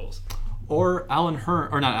for Nick Foles. Or Allen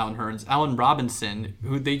Robinson,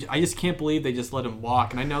 who I just can't believe they just let him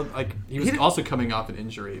walk. And I know, he was also coming off an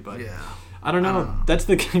injury, but I don't know.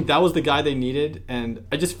 That was the guy they needed, and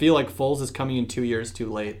I just feel like Foles is coming in 2 years too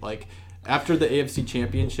late. Like, after the AFC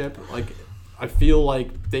Championship, I feel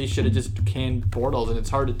like they should have just canned Bortles, and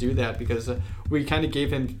it's hard to do that because we kind of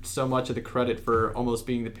gave him so much of the credit for almost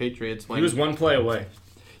being the Patriots. He was one play away.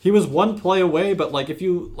 He was one play away, but if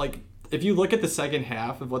you look at the second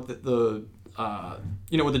half of what what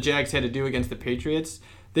the Jags had to do against the Patriots,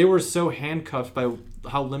 they were so handcuffed by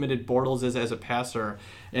how limited Bortles is as a passer.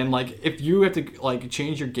 And if you have to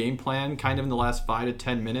change your game plan kind of in the last 5 to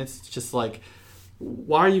 10 minutes, it's just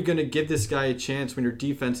why are you going to give this guy a chance when your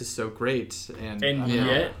defense is so great? And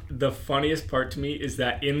yet, the funniest part to me is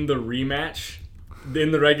that in the rematch,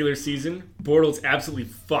 in the regular season, Bortles absolutely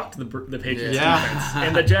fucked the Patriots defense.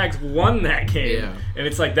 And the Jags won that game. Yeah. And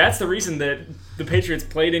it's that's the reason that the Patriots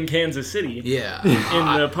played in Kansas City in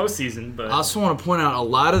the postseason. But I also want to point out a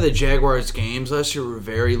lot of the Jaguars games last year were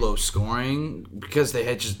very low scoring because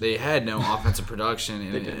they had no offensive production.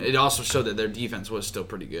 And it also showed that their defense was still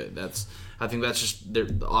pretty good. I think that's just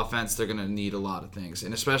the offense. They're going to need a lot of things,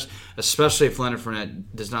 and especially if Leonard Fournette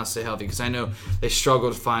does not stay healthy. Because I know they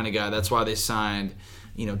struggled to find a guy. That's why they signed,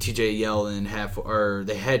 T.J. Yeldon.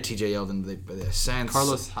 They had T.J. Yeldon. They signed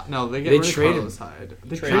Carlos. No, they traded Carlos Hyde.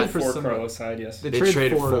 They traded for Carlos Hyde. Yes, they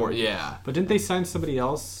traded for. Yeah, but didn't they sign somebody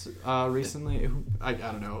else recently? I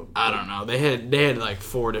don't know. I don't know. They had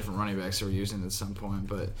 4 different running backs they were using at some point.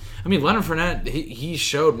 But I mean, Leonard Fournette, he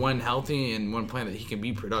showed when healthy and when playing that he can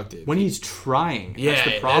be productive when he's trying. Yeah, that's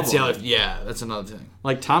the problem. That's another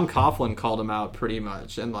thing. Tom Coughlin called him out pretty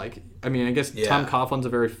much, and I guess Tom Coughlin's a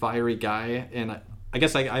very fiery guy, and I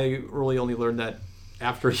guess I really only learned that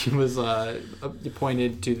after he was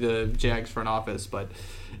appointed to the Jags front office. But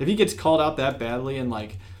if he gets called out that badly and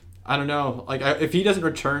I don't know, if he doesn't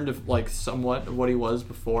return to somewhat of what he was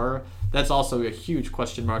before, that's also a huge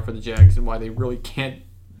question mark for the Jags and why they really can't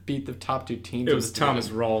beat the top 2 teams. It was Thomas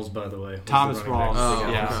Rawls, by the way. Thomas Rawls.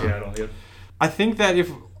 Seattle. Yep. I think that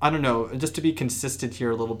just to be consistent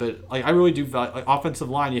here a little bit, I really do value offensive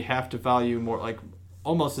line. You have to value more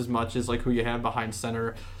almost as much as who you have behind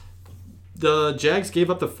center. The Jags gave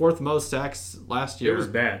up the 4th most sacks last year. It was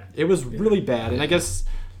bad. It was really bad. And I guess,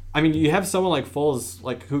 you have someone like Foles,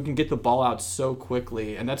 who can get the ball out so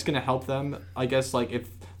quickly, and that's going to help them. I guess, if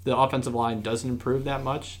the offensive line doesn't improve that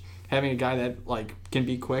much, having a guy that, can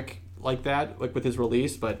be quick like that, with his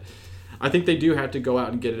release. But I think they do have to go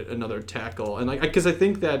out and get another tackle. And, because I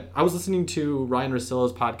think that I was listening to Ryan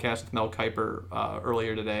Russillo's podcast with Mel Kiper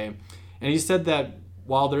earlier today, and he said that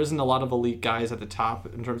while there isn't a lot of elite guys at the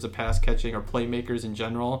top in terms of pass catching or playmakers in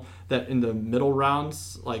general, that in the middle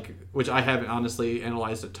rounds, which I haven't honestly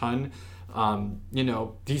analyzed a ton,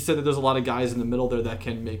 he said that there's a lot of guys in the middle there that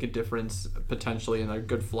can make a difference potentially and are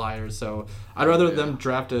good flyers. So I'd rather them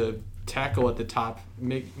draft a tackle at the top,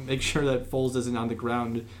 make sure that Foles isn't on the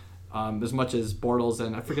ground as much as Bortles,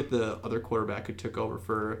 and I forget the other quarterback who took over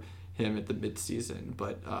for him at the midseason,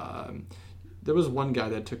 but there was one guy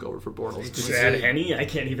that took over for Bortles. Chad Henne? I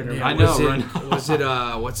can't even remember. I know. Was it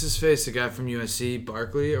what's his face? The guy from USC,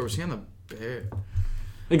 Barkley, or was he on the Bears?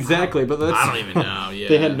 Exactly, but I don't even know. Yeah,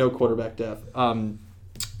 they had no quarterback depth.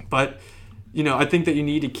 But I think that you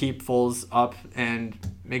need to keep Foles up and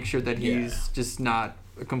make sure that he's just not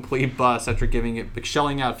a complete bust after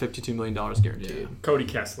shelling out $52 million guaranteed. Yeah. Cody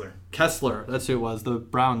Kessler, that's who it was. The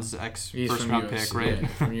Browns' first round pick, right? Yeah,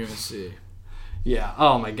 from USC. Yeah.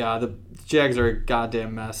 Oh my God, the Jags are a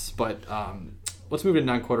goddamn mess. But let's move to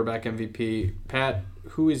non-quarterback MVP. Pat,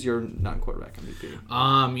 who is your non-quarterback MVP?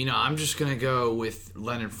 I'm just gonna go with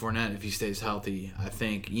Leonard Fournette if he stays healthy. I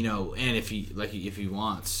think, and if he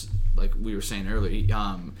wants, like we were saying earlier,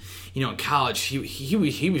 in college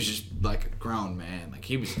he was just like a grown man. Like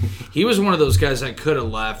he was one of those guys that could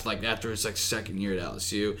have left like after his like second year at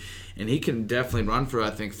LSU, and he can definitely run for I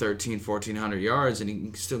think 1,400 yards, and he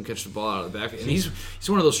can still catch the ball out of the back. And he's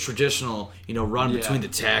one of those traditional run between the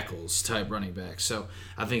tackles type running backs. So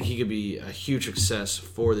I think he could be a huge success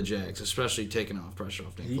for the Jags, especially taking off pressure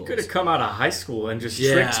off Nick Foles. He could have come out of high school and just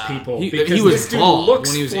tricked people. Because he was this dude bald looks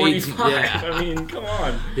when he was 45. 18. Yeah. I mean, come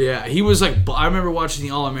on. Yeah, he was like, I remember watching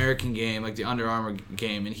the All-American game, like the Under Armour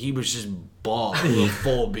game, and he was just bald with a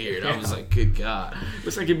full beard. I was like, good God.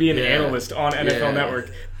 Looks like he'd be an analyst on NFL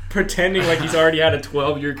Network, pretending like he's already had a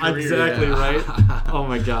 12-year career. Exactly, right? Oh,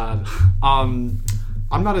 my God. I'm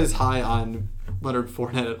not as high on Leonard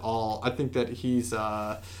Fournette at all. I think that he's...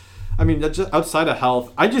 just outside of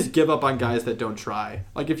health, I just give up on guys that don't try.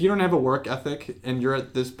 Like, if you don't have a work ethic and you're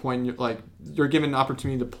at this point, you're given an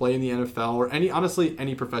opportunity to play in the NFL or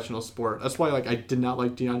any professional sport. That's why, I did not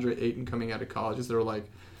like DeAndre Ayton coming out of college. Is they were like,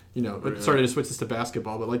 sorry to switch this to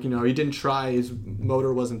basketball, but he didn't try, his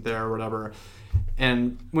motor wasn't there or whatever.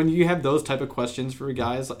 And when you have those type of questions for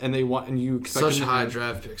guys, and you expect such high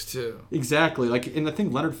draft picks too. Exactly, and I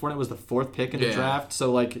think Leonard Fournette was the 4th pick in the draft.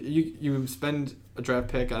 So you spend a draft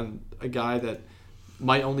pick on a guy that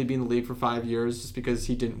might only be in the league for 5 years just because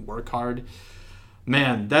he didn't work hard.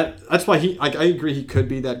 Man, that's why I agree he could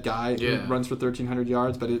be that guy who runs for 1,300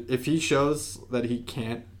 yards. But if he shows that he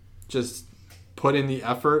can't just put in the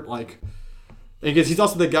effort, because he's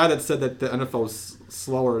also the guy that said that the NFL is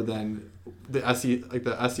slower than the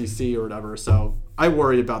SEC or whatever. So I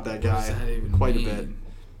worry about that guy quite a bit.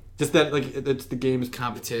 Just that it's the game's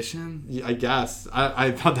competition. Yeah, I guess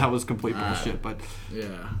I thought that was complete bullshit, but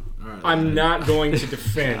yeah. All right. I'm not going to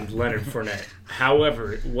defend Leonard Fournette.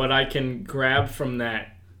 However, what I can grab from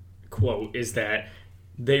that quote is that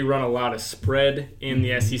they run a lot of spread in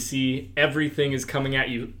the SEC. Everything is coming at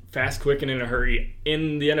you fast, quick, and in a hurry.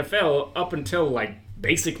 In the NFL, up until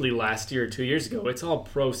basically last year or 2 years ago, it's all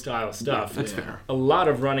pro-style stuff. That's fair. A lot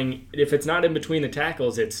of running. If it's not in between the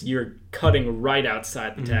tackles, you're cutting right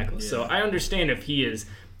outside the tackles. So I understand if he is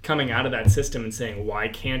coming out of that system and saying, why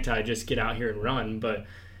can't I just get out here and run? But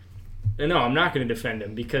no, I'm not going to defend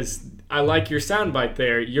him because I like your soundbite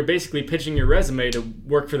there. You're basically pitching your resume to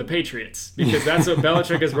work for the Patriots because that's what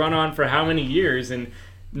Belichick has run on for how many years. And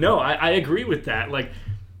no, I agree with that.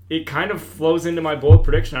 It kind of flows into my bold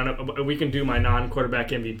prediction on it. We can do my non-quarterback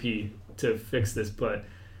MVP to fix this, but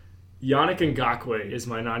Yannick Ngakoue is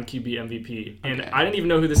my non-QB MVP. And I didn't even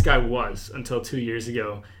know who this guy was until 2 years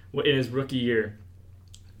ago in his rookie year.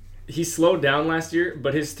 He slowed down last year,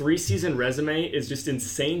 but his 3-season resume is just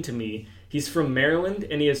insane to me. He's from Maryland,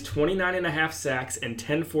 and he has 29.5 sacks and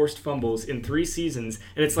 10 forced fumbles in 3 seasons.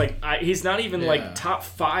 And it's he's not even top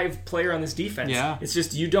 5 player on this defense. Yeah. It's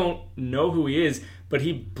just you don't know who he is, but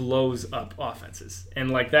he blows up offenses.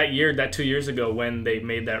 And that 2 years ago when they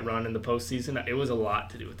made that run in the postseason, it was a lot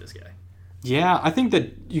to do with this guy. Yeah, I think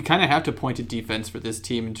that you kind of have to point to defense for this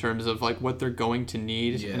team in terms of what they're going to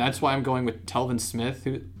need, and that's why I'm going with Telvin Smith,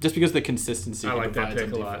 just because of the consistency. I like that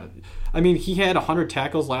pick a lot. I mean, he had 100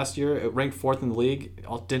 tackles last year, ranked 4th in the league,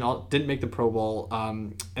 didn't make the Pro Bowl,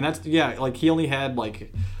 and that's he only had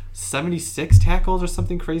 76 tackles or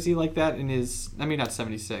something crazy like that in his. I mean, not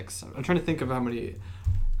 76. I'm trying to think of how many.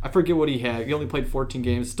 I forget what he had. He only played 14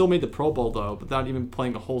 games. Still made the Pro Bowl, though, without even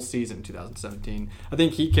playing a whole season in 2017. I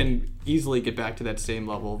think he can easily get back to that same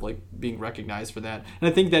level of being recognized for that. And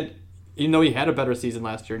I think that even though he had a better season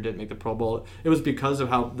last year and didn't make the Pro Bowl, it was because of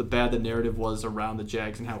how bad the narrative was around the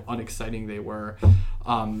Jags and how unexciting they were.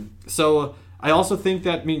 So I also think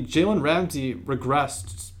that, Jalen Ramsey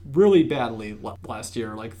regressed really badly last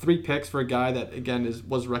year. 3 picks for a guy that, again,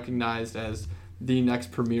 was recognized as the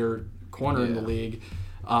next premier corner in the league.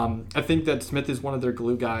 I think that Smith is one of their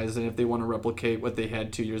glue guys, and if they want to replicate what they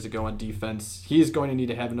had 2 years ago on defense, he is going to need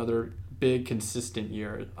to have another big, consistent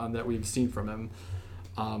year that we've seen from him.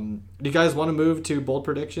 Do you guys want to move to bold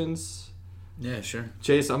predictions? Yeah, sure.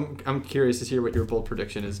 Chase, I'm curious to hear what your bold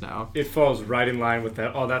prediction is now. It falls right in line with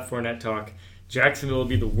all that Fournette talk. Jacksonville will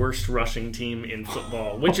be the worst rushing team in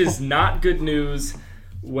football, which is not good news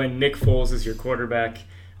when Nick Foles is your quarterback.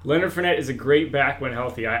 Leonard Fournette is a great back when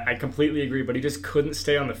healthy. I completely agree, but he just couldn't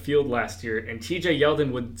stay on the field last year. And TJ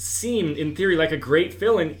Yeldon would seem, in theory, like a great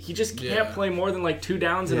fill-in. He just can't play more than 2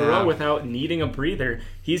 downs in a row without needing a breather.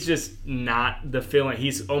 He's just not the fill-in.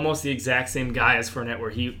 He's almost the exact same guy as Fournette, where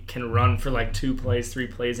he can run for 2 plays, 3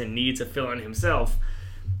 plays, and needs a fill-in himself.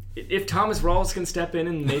 if Thomas Rawls can step in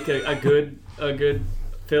and make a good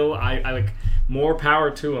fill, I like more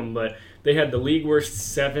power to him. But they had the league worst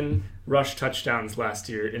 7 rush touchdowns last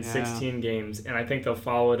year in 16 games, and I think they'll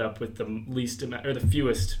follow it up with the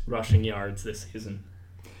fewest rushing yards this season.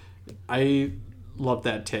 I love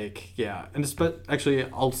that take. Yeah, actually,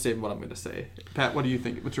 I'll say what I'm going to say. Pat, what do you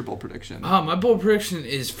think? What's your bold prediction? My bold prediction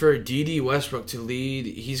is for D.D. Westbrook to lead.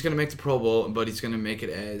 He's going to make the Pro Bowl, but he's going to make it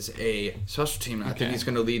as a special team. I think he's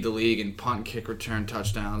going to lead the league in punt, kick, return,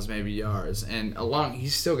 touchdowns, maybe yards. And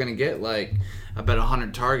he's still going to get like about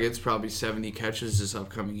 100 targets, probably 70 catches this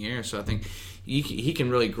upcoming year. So I think he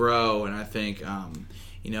can really grow, and I think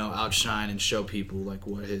outshine and show people like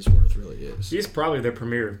what his worth really is. He's probably their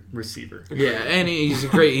premier receiver. Yeah, and he's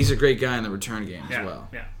a great guy in the return game as well.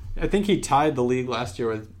 Yeah. I think he tied the league last year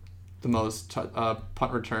with the most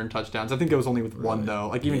punt return touchdowns. I think it was only with one though.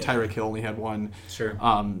 Like even Tyreek Hill only had one. Sure.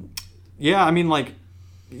 Yeah, I mean like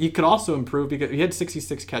he could also improve because he had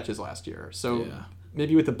 66 catches last year. So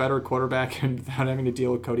maybe with a better quarterback and without having to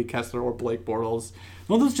deal with Cody Kessler or Blake Bortles,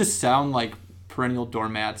 well, those just sound like perennial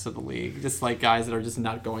doormats of the league, just like guys that are just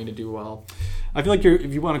not going to do well. I feel like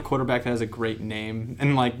if you want a quarterback that has a great name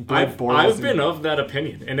and like Blake Bortles, I've been of that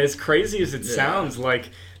opinion, and as crazy as it sounds, like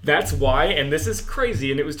that's why. And this is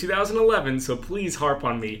crazy, and it was 2011, so please harp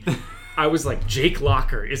on me. I was like, Jake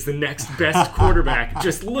Locker is the next best quarterback.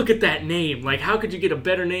 Just look at that name. Like, how could you get a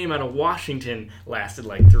better name out of Washington? Lasted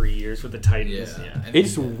like 3 years with the Titans. Yeah.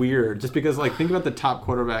 It's weird, just because like think about the top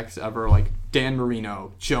quarterbacks ever, like Dan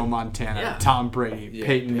Marino, Joe Montana, Tom Brady,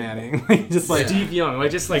 Peyton Manning, just like Steve Young,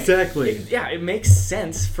 like just like exactly. It makes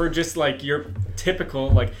sense for just like your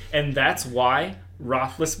typical like, and that's why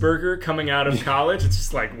Roethlisberger coming out of college, it's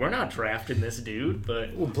just like we're not drafting this dude,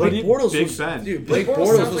 but Blake Bortles Big was Ben. Dude, Blake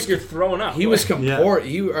Bortles sounds like you're throwing up. He was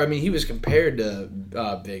he was compared to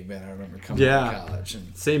Big Ben. I remember coming out of college.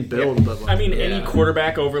 And, same build, but like, any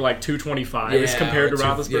quarterback over like 225 is compared to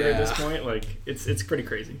Roethlisberger at this point. Like it's pretty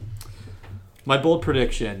crazy. My bold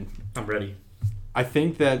prediction. I'm ready. I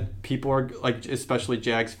think that people are, like, especially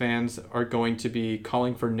Jags fans, are going to be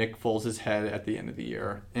calling for Nick Foles' head at the end of the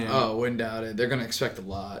year. And wouldn't doubt it. They're going to expect a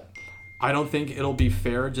lot. I don't think it'll be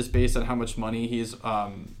fair just based on how much money he's,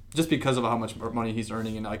 just because of how much money he's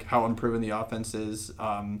earning and, like, how unproven the offense is.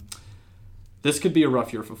 This could be a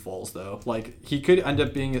rough year for Foles, though. Like, he could end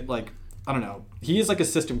up being, like, I don't know. He is like a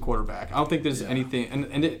system quarterback. I don't think there's anything.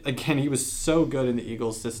 And again, he was so good in the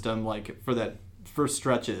Eagles system, like, for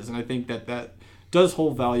stretches. And I think that does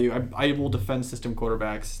hold value. I will defend system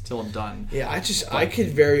quarterbacks till I'm done. Yeah,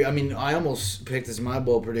 I almost picked as my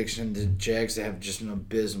bold prediction the Jags to have just an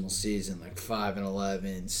abysmal season, like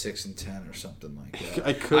 5-11, 6-10, or something like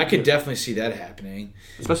that. I could definitely see that happening.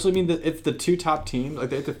 Especially, if the two top teams, like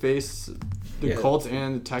they have to face the Colts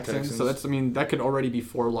and the Texans. So that could already be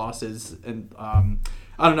 4 losses. And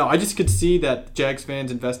I don't know. I just could see that Jags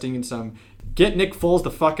fans investing in some get Nick Foles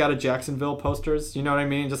the fuck out of Jacksonville posters. You know what I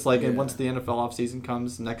mean? Just like once the NFL offseason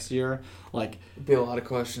comes next year, like there'll be a lot of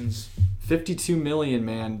questions. $52 million,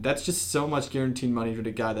 man. That's just so much guaranteed money for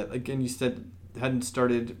the guy that, again, you said hadn't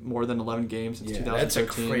started more than 11 games since 2013. That's a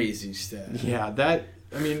crazy stat. Yeah,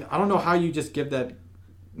 I don't know how you just give that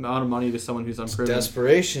amount of money to someone who's unproven. It's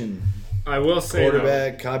desperation. I will say,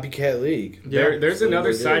 quarterback copycat league. There's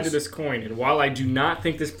another side to this coin, and while I do not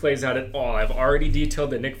think this plays out at all, I've already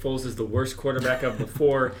detailed that Nick Foles is the worst quarterback of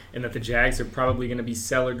before, and that the Jags are probably going to be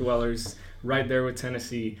cellar dwellers right there with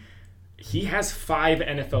Tennessee. He has 5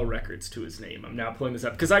 NFL records to his name. I'm now pulling this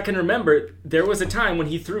up because I can remember there was a time when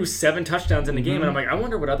he threw 7 touchdowns in a game, and I'm like, I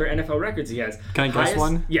wonder what other NFL records he has. Can I guess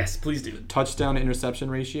one? Yes, please do. Touchdown to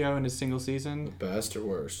interception ratio in his single season? Best or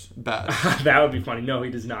worst? Best. That would be funny. No,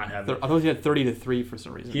 he does not have it. I thought he had 30-3 for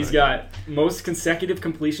some reason. He's got most consecutive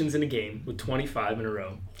completions in a game with 25 in a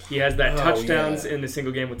row. He has that touchdowns in the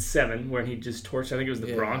single game with 7, where he just torched, I think it was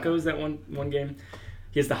the Broncos that one game.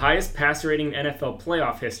 He has the highest passer rating in NFL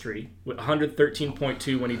playoff history with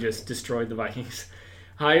 113.2 when he just destroyed the Vikings.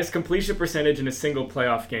 Highest completion percentage in a single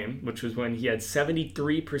playoff game, which was when he had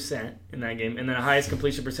 73% in that game. And then the highest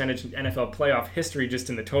completion percentage in NFL playoff history just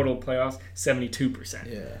in the total playoffs,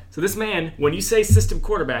 72%. Yeah. So this man, when you say system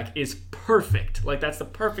quarterback, is perfect. Like, that's the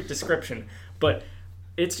perfect description. But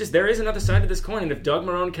it's just there is another side to this coin, and if Doug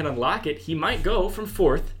Marrone can unlock it, he might go from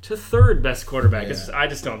 4th to 3rd best quarterback. Yeah. I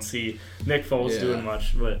just don't see Nick Foles doing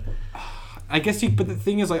much. But I guess but the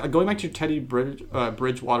thing is, like, going back to your Teddy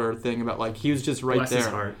Bridgewater thing about, like, he was just right bless there. his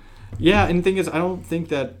heart. Yeah, and the thing is, I don't think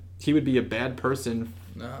that he would be a bad person,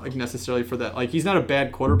 like, necessarily for that. Like, he's not a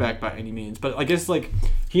bad quarterback by any means, but I guess, like,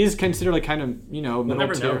 he is considered, like, kind of, middle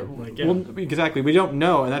never tier. know. Like, Well, exactly. We don't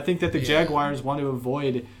know, and I think that the Jaguars want to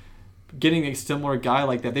avoid getting a similar guy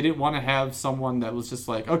like that. They didn't want to have someone that was just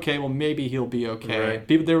like, okay, well maybe he'll be okay.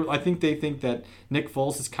 Right. I think they think that Nick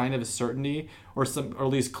Foles is kind of a certainty, or at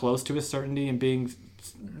least close to a certainty in being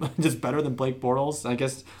just better than Blake Bortles. I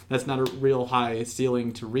guess that's not a real high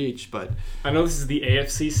ceiling to reach, but I know this is the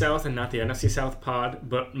AFC South and not the NFC South pod,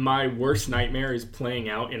 but my worst nightmare is playing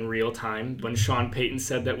out in real time when Sean Payton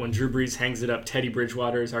said that when Drew Brees hangs it up, Teddy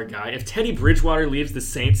Bridgewater is our guy. If Teddy Bridgewater leaves the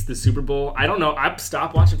Saints the Super Bowl, I don't know, I'd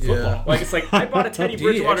stop watching football. Yeah. Like, it's like, I bought a Teddy Did he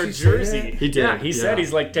Bridgewater actually say jersey. that? He did. Yeah, he said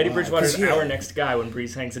he's like, Teddy Wow. Bridgewater's 'Cause, yeah. our next guy when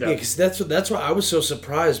Brees hangs it up. Yeah, because that's why I was so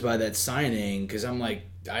surprised by that signing. Because I'm like,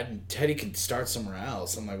 Teddy could start somewhere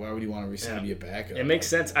else. I'm like, why would you want to resign to be a backup? It makes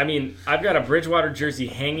sense. I mean, I've got a Bridgewater jersey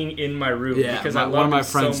hanging in my room because I one love of my him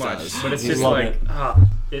so friends much. does. But it's You just love like,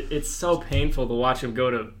 it. it's so painful to watch him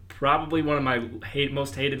go to probably one of my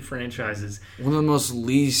most hated franchises. One of the most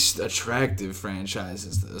least attractive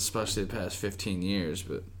franchises, especially the past 15 years.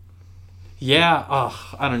 But yeah,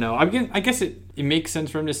 I don't know. I guess it makes sense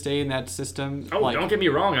for him to stay in that system. Oh, don't get me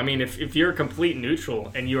wrong. I mean, if you're a complete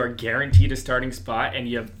neutral and you are guaranteed a starting spot and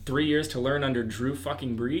you have 3 years to learn under Drew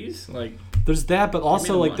fucking Brees, like... There's that, but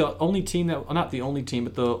also the like money. the only team that, well, not the only team,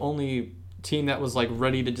 but the only team that was like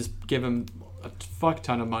ready to just give him a fuck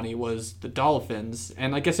ton of money was the Dolphins.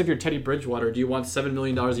 And I guess if you're Teddy Bridgewater, do you want $7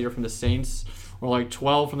 million a year from the Saints, or like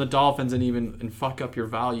 12 from the Dolphins, and fuck up your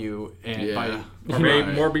value and Yeah. Or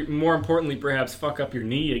maybe more importantly, perhaps fuck up your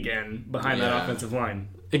knee again behind that Yeah. offensive line.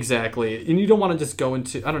 Exactly, and you don't want to just go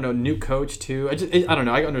into, I don't know, new coach too. I don't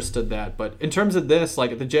know. I understood that, but in terms of this,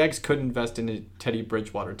 like the Jags could invest in a Teddy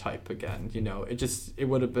Bridgewater type again. You know, it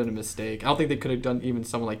would have been a mistake. I don't think they could have done even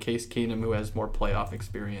someone like Case Keenum, who has more playoff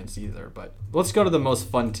experience either. But let's go to the most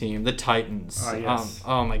fun team, the Titans. Yes.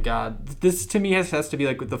 Oh my God, this to me has to be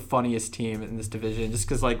like the funniest team in this division, just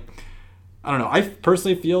because like. I don't know. I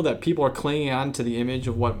personally feel that people are clinging on to the image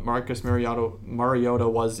of what Marcus Mariota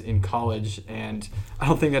was in college, and I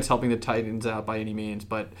don't think that's helping the Titans out by any means.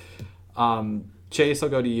 But Chase, I'll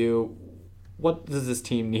go to you. What does this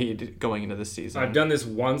team need going into this season? I've done this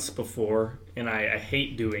once before, and I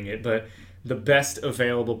hate doing it, but the best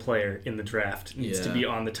available player in the draft needs to be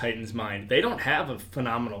on the Titans' mind. They don't have a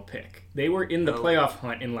phenomenal pick. They were in the playoff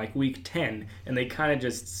hunt in like week 10, and they kind of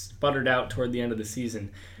just sputtered out toward the end of the season.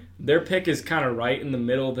 Their pick is kind of right in the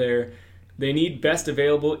middle there. They need best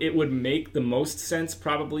available. It would make the most sense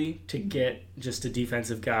probably to get just a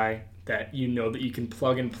defensive guy that you know that you can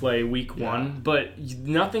plug and play week one. But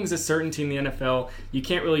nothing's a certainty in the NFL. You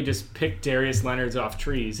can't really just pick Darius Leonard off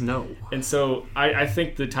trees. No. And so I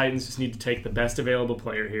think the Titans just need to take the best available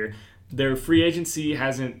player here. Their free agency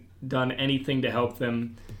hasn't done anything to help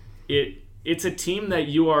them. It's a team that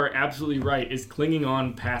you are absolutely right is clinging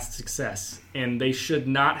on past success, and they should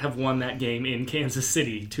not have won that game in Kansas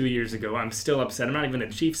City 2 years ago. I'm still upset. I'm not even a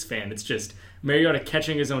Chiefs fan. It's just Mariota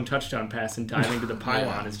catching his own touchdown pass and diving to the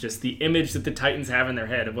pylon is just the image that the Titans have in their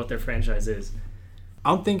head of what their franchise is. I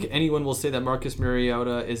don't think anyone will say that Marcus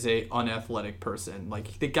Mariota is a unathletic person.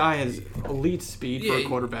 Like, the guy has elite speed for a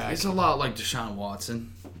quarterback. He's a lot like Deshaun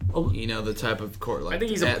Watson. You know, the type of court. Like I think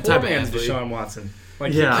he's a that poor type of man's athlete. Deshaun Watson.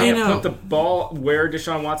 Like, Yeah. he I can't know. put the ball where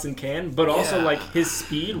Deshaun Watson can, but also, Yeah. like, his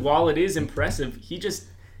speed, while it is impressive, he just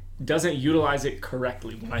doesn't utilize it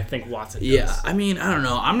correctly when I think Watson does. Yeah, I mean, I don't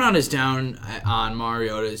know. I'm not as down on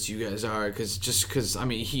Mariota as you guys are, because I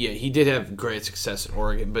mean, he did have great success at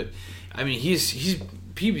Oregon, but I mean,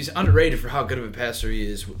 he's underrated for how good of a passer he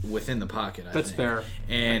is within the pocket. I That's think. fair.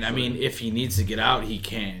 And I mean, if he needs to get out, he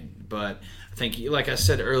can. But I think, like I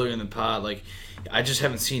said earlier in the pod, like I just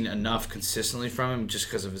haven't seen enough consistently from him just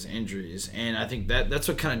because of his injuries, and I think that's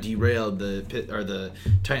what kind of derailed the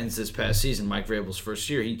Titans this past season. Mike Vrabel's first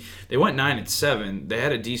year, they went 9-7. They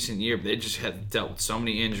had a decent year, but they just had dealt with so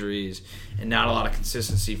many injuries and not a lot of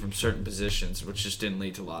consistency from certain positions, which just didn't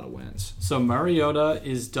lead to a lot of wins. So Mariota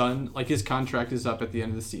is done. Like, his contract is up at the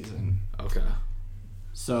end of the season. Okay.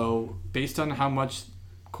 So based on how much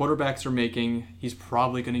quarterbacks are making, he's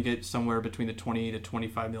probably going to get somewhere between the $20 to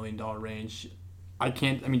 $25 million range.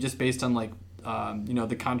 Just based on like,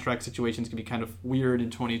 the contract situations can be kind of weird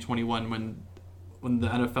in 2021 when the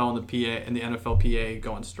NFL and the PA and the NFLPA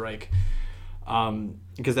go on strike,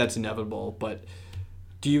 because that's inevitable. But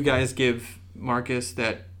do you guys give Marcus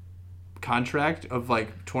that contract of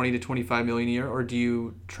like 20 to 25 million a year, or do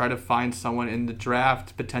you try to find someone in the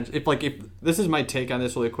draft potentially? If this is my take on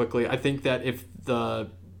this really quickly, I think that if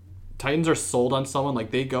the Titans are sold on someone,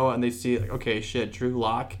 like they go and they see like, okay, shit, Drew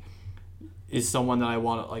Lock is someone that I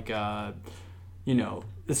want to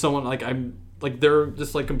is someone like I'm like they're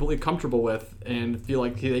just like completely comfortable with and feel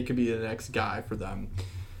like they could be the next guy for them.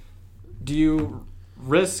 Do you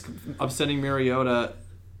risk upsetting Mariota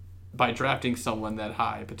by drafting someone that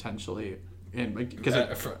high potentially. And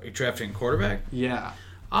because drafting a quarterback. Yeah.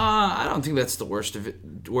 I don't think that's the worst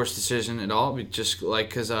decision at all. Just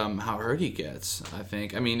because how hurt he gets, I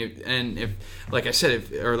think. I mean, if like I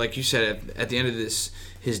said, or like you said, at the end of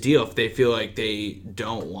his deal, if they feel like they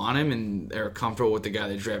don't want him and they're comfortable with the guy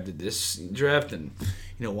they drafted this draft, then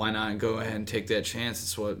why not go ahead and take that chance?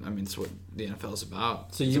 It's what the NFL is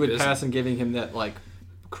about. So you would pass on giving him that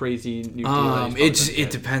crazy new deal?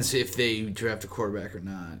 It depends if they draft a quarterback or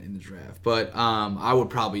not in the draft, but I would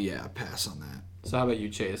probably pass on that. So how about you,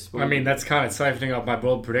 Chase? I mean, that's kind of siphoning off my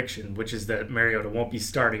bold prediction, which is that Mariota won't be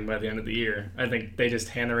starting by the end of the year. I think they just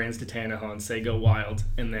hand the reins to Tannehill and say go wild,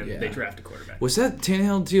 and then they draft a quarterback. Was that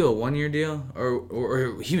Tannehill deal a 1-year deal,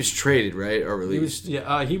 or he was traded, right, or released?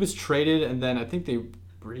 He was traded, and then I think they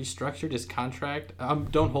restructured his contract.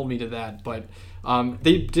 Don't hold me to that, but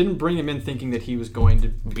they didn't bring him in thinking that he was going to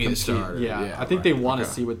be the starter. Yeah, I think they want to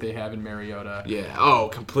see what they have in Mariota. Yeah. Oh,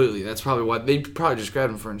 completely. That's probably why they probably just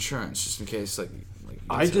grabbed him for insurance, just in case.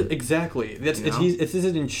 Exactly. It's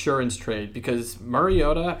an insurance trade because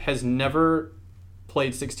Mariota has never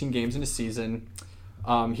played 16 games in a season.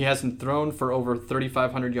 He hasn't thrown for over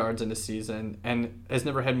 3,500 yards in a season and has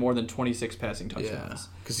never had more than 26 passing touchdowns.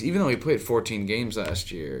 Because even though he played 14 games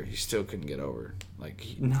last year, he still couldn't get over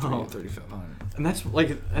 3,500. And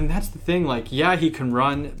that's the thing. He can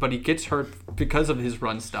run, but he gets hurt because of his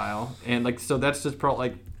run style. And so that's just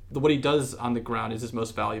what he does on the ground is his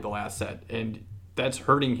most valuable asset, and that's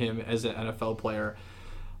hurting him as an NFL player.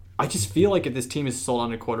 I just feel like if this team is sold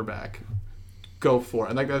on a quarterback, go for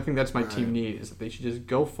it. And I think that's my team need is that they should just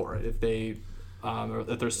go for it if they or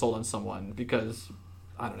if they're sold on someone, because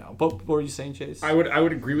I don't know. But what were you saying, Chase? I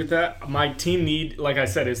would agree with that. My team need, like I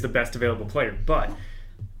said, is the best available player. But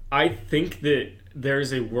I think that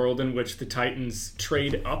there's a world in which the Titans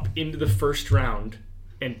trade up into the first round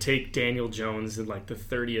and take Daniel Jones in the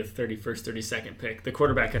 30th, 31st, 32nd pick, the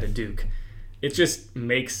quarterback out of Duke. It just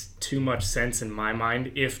makes too much sense in my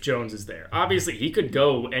mind if Jones is there. Obviously, he could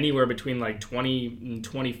go anywhere between 20 and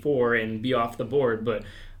 24 and be off the board, but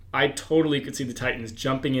I totally could see the Titans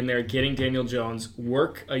jumping in there, getting Daniel Jones,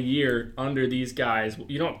 work a year under these guys.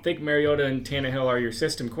 You don't think Mariota and Tannehill are your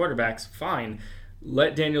system quarterbacks? Fine.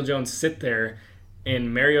 Let Daniel Jones sit there,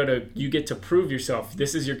 and Mariota, you get to prove yourself.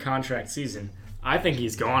 This is your contract season. I think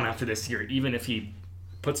he's gone after this year, even if he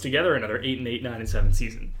puts together another 8-8, 9-7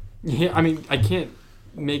 season. Yeah, I mean, I can't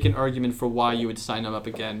make an argument for why you would sign him up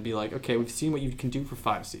again and be like, okay, we've seen what you can do for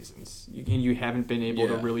 5 seasons. You haven't been able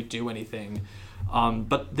to really do anything.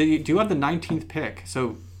 But they do have the 19th pick.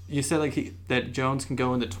 So you said that Jones can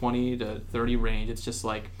go in the 20 to 30 range. It's just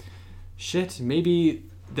shit, maybe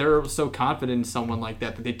they're so confident in someone like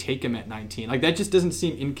that they take him at 19. That just doesn't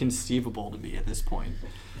seem inconceivable to me at this point.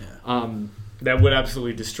 Yeah. That would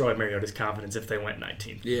absolutely destroy Mariota's confidence if they went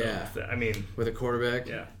 19. Yeah. I mean, with a quarterback.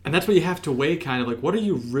 Yeah. And that's what you have to weigh, kind of what are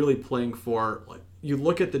you really playing for? You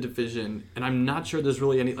look at the division, and I'm not sure there's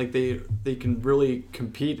really any they can really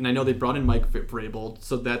compete. And I know they brought in Mike Vrabel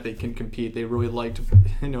so that they can compete. They really liked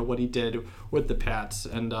what he did with the Pats,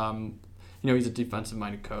 and he's a defensive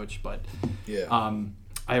minded coach. But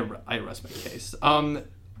I rest my case.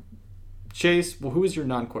 Chase, who is your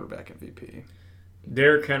non-quarterback MVP?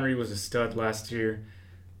 Derrick Henry was a stud last year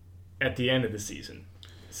at the end of the season.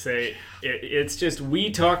 It's just,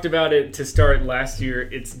 we talked about it to start last year.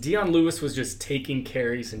 Deion Lewis was just taking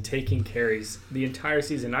carries the entire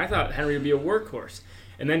season. I thought Henry would be a workhorse.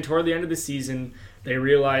 And then toward the end of the season, they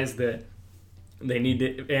realized that they need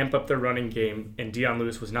to amp up their running game, and Deion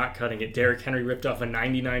Lewis was not cutting it. Derrick Henry ripped off a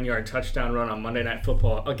 99-yard touchdown run on Monday Night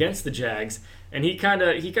Football against the Jags, and he kind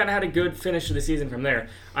of had a good finish to the season from there.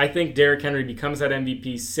 I think Derrick Henry becomes that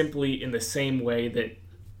MVP simply in the same way that,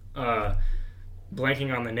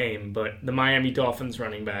 blanking on the name, but the Miami Dolphins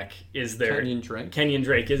running back is their... Kenyon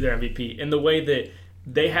Drake is their MVP, in the way that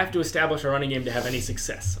they have to establish a running game to have any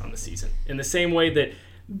success on the season. In the same way that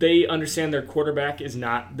they understand their quarterback is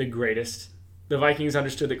not the greatest. The Vikings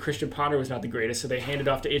understood that Christian Ponder was not the greatest, so they handed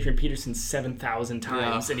off to Adrian Peterson 7,000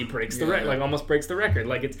 times, and he breaks the record, almost breaks the record.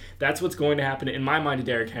 That's what's going to happen in my mind to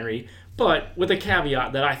Derrick Henry, but with a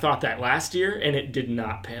caveat that I thought that last year, and it did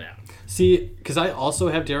not pan out. See, because I also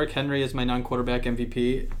have Derrick Henry as my non-quarterback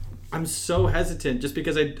MVP. I'm so hesitant just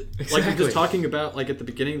because I'm just talking about at the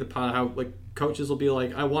beginning of the pod how coaches will be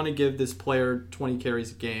I want to give this player 20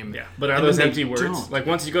 carries a game. Yeah, but are those empty words?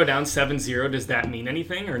 Once you go down 7-0, does that mean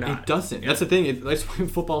anything or not? It doesn't. Yeah. That's the thing. That's why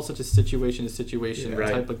football is such a situation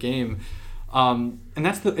type of game. And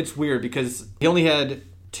it's weird because he only had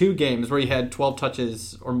 2 games where he had 12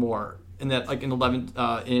 touches or more in that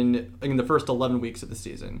in the first 11 weeks of the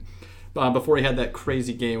season. before he had that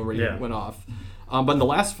crazy game where he went off. But in the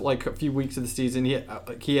last a few weeks of the season,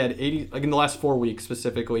 he had 80. Like in the last 4 weeks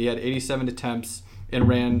specifically, he had 87 attempts and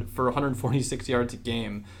ran for 146 yards a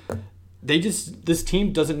game. This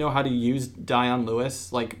team doesn't know how to use Dion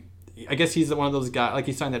Lewis. Like, I guess he's one of those guys. Like,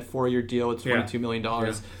 he signed that 4-year deal with $22 million.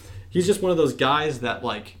 Yeah. He's just one of those guys that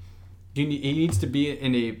he needs to be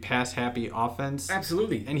in a pass happy offense.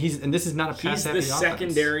 Absolutely. And this is not a pass happy offense. He's the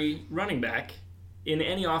secondary running back in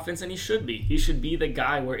any offense, and he should be. He should be the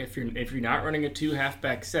guy where if you're not running a 2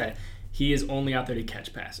 halfback set, he is only out there to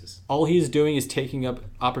catch passes. All he's doing is taking up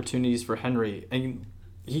opportunities for Henry, and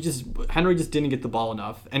Henry just didn't get the ball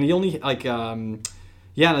enough. And he only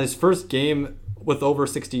his first game with over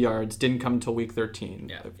 60 yards didn't come until week 13.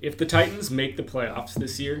 Yeah. If the Titans make the playoffs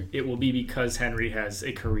this year, it will be because Henry has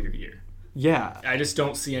a career year. Yeah. I just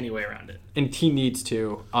don't see any way around it. And he needs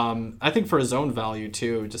to. I think for his own value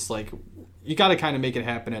too, just you got to kind of make it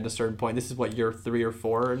happen at a certain point. This is year 3 or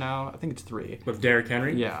 4 now? I think it's 3. With Derrick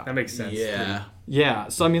Henry? Yeah. That makes sense. Yeah. Yeah.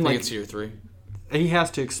 So, I mean, I think it's year 3. He has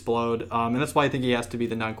to explode, and that's why I think he has to be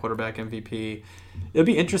the non-quarterback MVP. It'll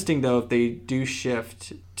be interesting, though, if they do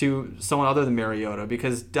shift to someone other than Mariota,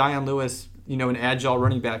 because Dion Lewis, an agile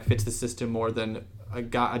running back, fits the system more than a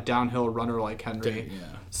downhill runner like Henry.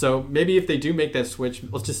 Yeah. So maybe if they do make that switch,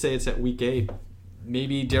 let's just say it's at week 8,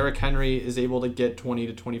 maybe Derrick Henry is able to get 20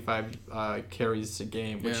 to 25 carries a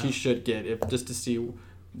game, which he should get, just to see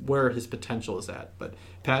where his potential is at. But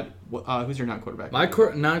Pat, who's your non-quarterback? My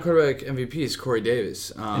non-quarterback MVP is Corey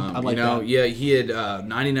Davis. I like that. Yeah, he had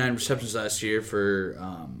 99 receptions last year for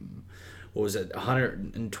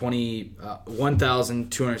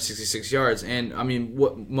 1,266 yards. And I mean,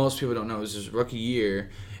 what most people don't know is his rookie year,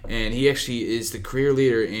 and he actually is the career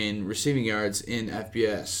leader in receiving yards in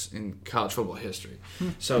FBS in college football history.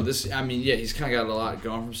 So he's kind of got a lot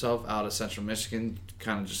going for himself out of Central Michigan,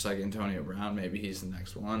 kind of just like Antonio Brown. Maybe he's the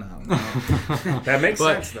next one. I don't know. That makes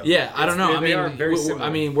sense, though. Yeah, I don't know.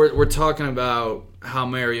 We're talking about how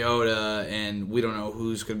Mariota, and we don't know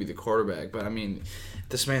who's going to be the quarterback, but I mean,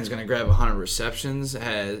 this man's going to grab 100 receptions.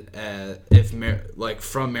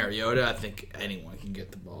 From Mariota, I think anyone can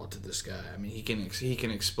get the ball to this guy. I mean, he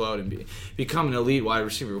can explode and become an elite wide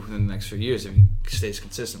receiver within the next few years if he stays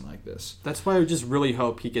consistent like this. That's why I just really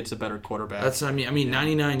hope he gets a better quarterback.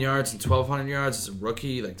 99 yards and 1,200 yards as a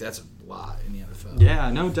rookie, that's a lot in the NFL.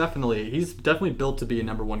 Yeah, no, definitely. He's definitely built to be a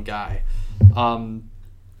number 1 guy.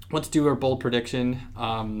 Let's do our bold prediction.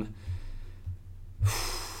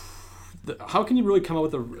 How can you really come up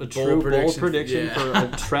with a true bold prediction for a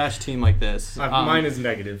trash team like this? Mine is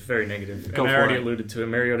negative, very negative. And I already alluded to it.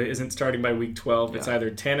 Mariota isn't starting by week 12. Yeah. It's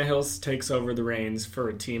either Tannehill takes over the reins for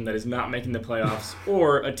a team that is not making the playoffs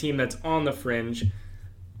or a team that's on the fringe.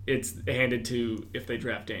 It's handed to if they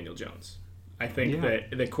draft Daniel Jones. I think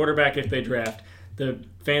that the quarterback, if they draft, the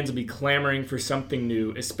fans will be clamoring for something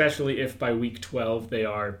new, especially if by week 12 they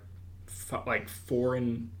are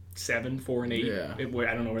 4-7, 4-8. Yeah. I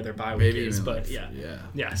don't know where their bye week is, but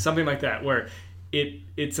something like that, where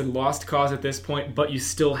it's a lost cause at this point, but you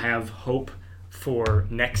still have hope for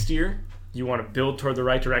next year. You want to build toward the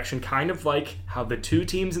right direction, kind of like how the 2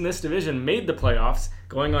 teams in this division made the playoffs,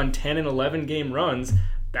 going on 10 and 11 game runs.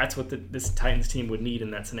 That's what this Titans team would need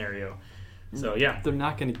in that scenario. So, yeah. They're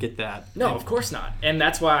not going to get that. No, of course not. And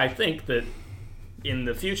that's why I think that in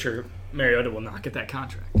the future, Mariota will not get that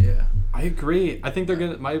contract. Yeah. I agree. I think they're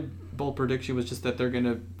going to... My bold prediction was just that they're going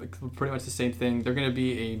to... pretty much the same thing. They're going to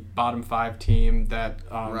be a bottom 5 team that...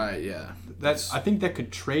 right, yeah. I think that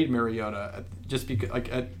could trade Mariota just because,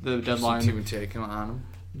 at the deadline. Just take him on him.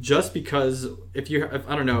 Just because if you're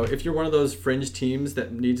one of those fringe teams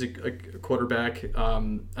that needs a quarterback,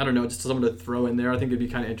 just someone to throw in there, I think it'd be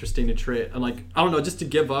kind of interesting to trade. And just to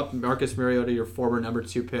give up Marcus Mariota, your former number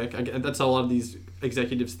 2 pick. That's how a lot of these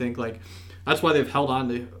executives think. That's why they've held on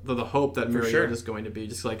to the hope that Mariota is going to be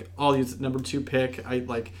just all these number 2 pick. They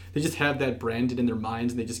just have that branded in their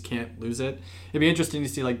minds and they just can't lose it. It'd be interesting to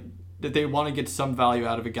see that they want to get some value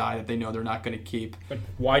out of a guy that they know they're not going to keep. But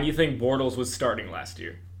why do you think Bortles was starting last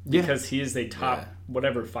year? Because he is a top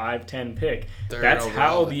 5-10 pick. That's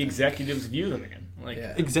how the executives view the man.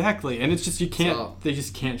 Exactly, and it's just they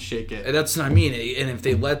just can't shake it. And that's what I mean. And if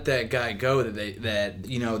they let that guy go,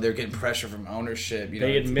 they're getting pressure from ownership.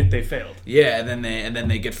 They admit they failed. Yeah, and then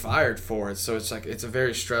they get fired for it. So it's a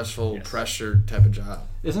very stressful pressure type of job.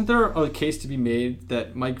 Isn't there a case to be made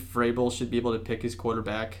that Mike Vrabel should be able to pick his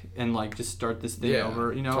quarterback and just start this thing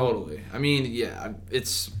over? Totally. I mean,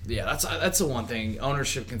 that's the one thing.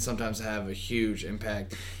 Ownership can sometimes have a huge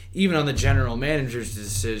impact, even on the general manager's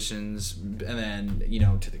decisions, and then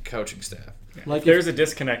to the coaching staff. Like if there's a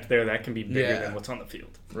disconnect there, that can be bigger than what's on the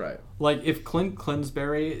field. Right. Like if Clint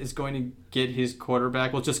Clinsbury is going to get his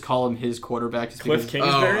quarterback, we'll just call him his quarterback. Just Cliff because,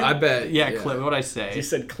 Kingsbury? Oh, I bet. yeah, Clint. What'd I say? You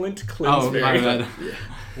said Clint Oh, Clinsbury. my bad.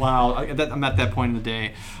 Wow, I'm at that point in the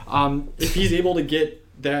day. If he's able to get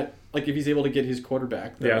that, like if he's able to get his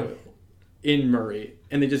quarterback though, in Murray,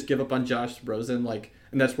 and they just give up on Josh Rosen, like,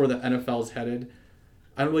 and that's where the NFL is headed.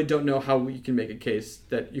 I don't know how we can make a case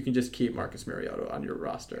that you can just keep Marcus Mariota on your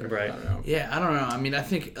roster. Right. I don't know. Yeah, I don't know. I mean, I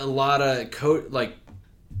think a lot of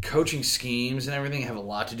coaching schemes and everything have a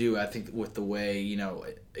lot to do, I think, with the way,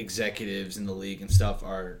 executives in the league and stuff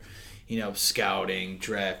are, scouting,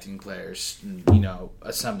 drafting players, and,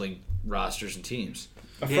 assembling rosters and teams.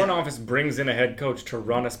 A front office brings in a head coach to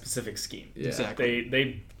run a specific scheme. Yeah. Exactly.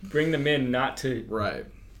 They bring them in not to... Right.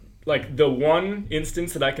 Like, the one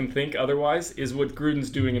instance that I can think otherwise is what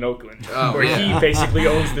Gruden's doing in Oakland, Oh, where he basically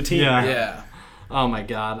owns the team. Yeah. Oh my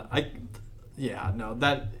God. That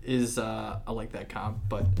is I like that comp.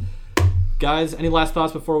 But guys, any last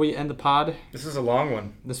thoughts before we end the pod? This is a long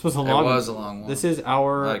one. This was a long one. It was a long one. This is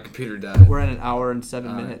our My computer died. We're in an hour and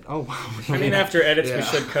 7 minutes. Oh wow. I mean, after edits, we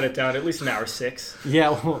should cut it down to at least an hour 6.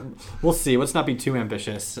 Yeah, we'll see. Let's not be too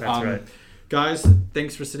ambitious. That's right. Guys,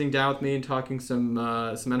 thanks for sitting down with me and talking some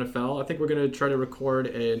NFL. I think we're going to try to record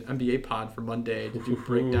an NBA pod for Monday to do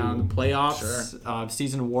break down the playoffs,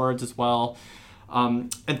 season awards as well.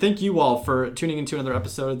 And thank you all for tuning into another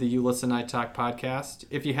episode of the You Listen, I Talk podcast.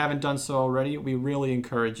 If you haven't done so already, we really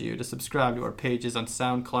encourage you to subscribe to our pages on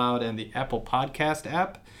SoundCloud and the Apple Podcast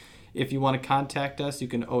app. If you want to contact us, you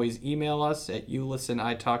can always email us at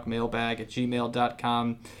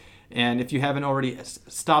youlistenItalkmailbag@gmail.com. And if you haven't already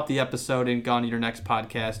stopped the episode and gone to your next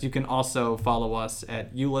podcast, you can also follow us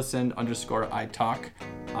at YouListen_iTalk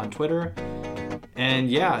on Twitter. And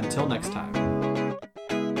yeah, until next time.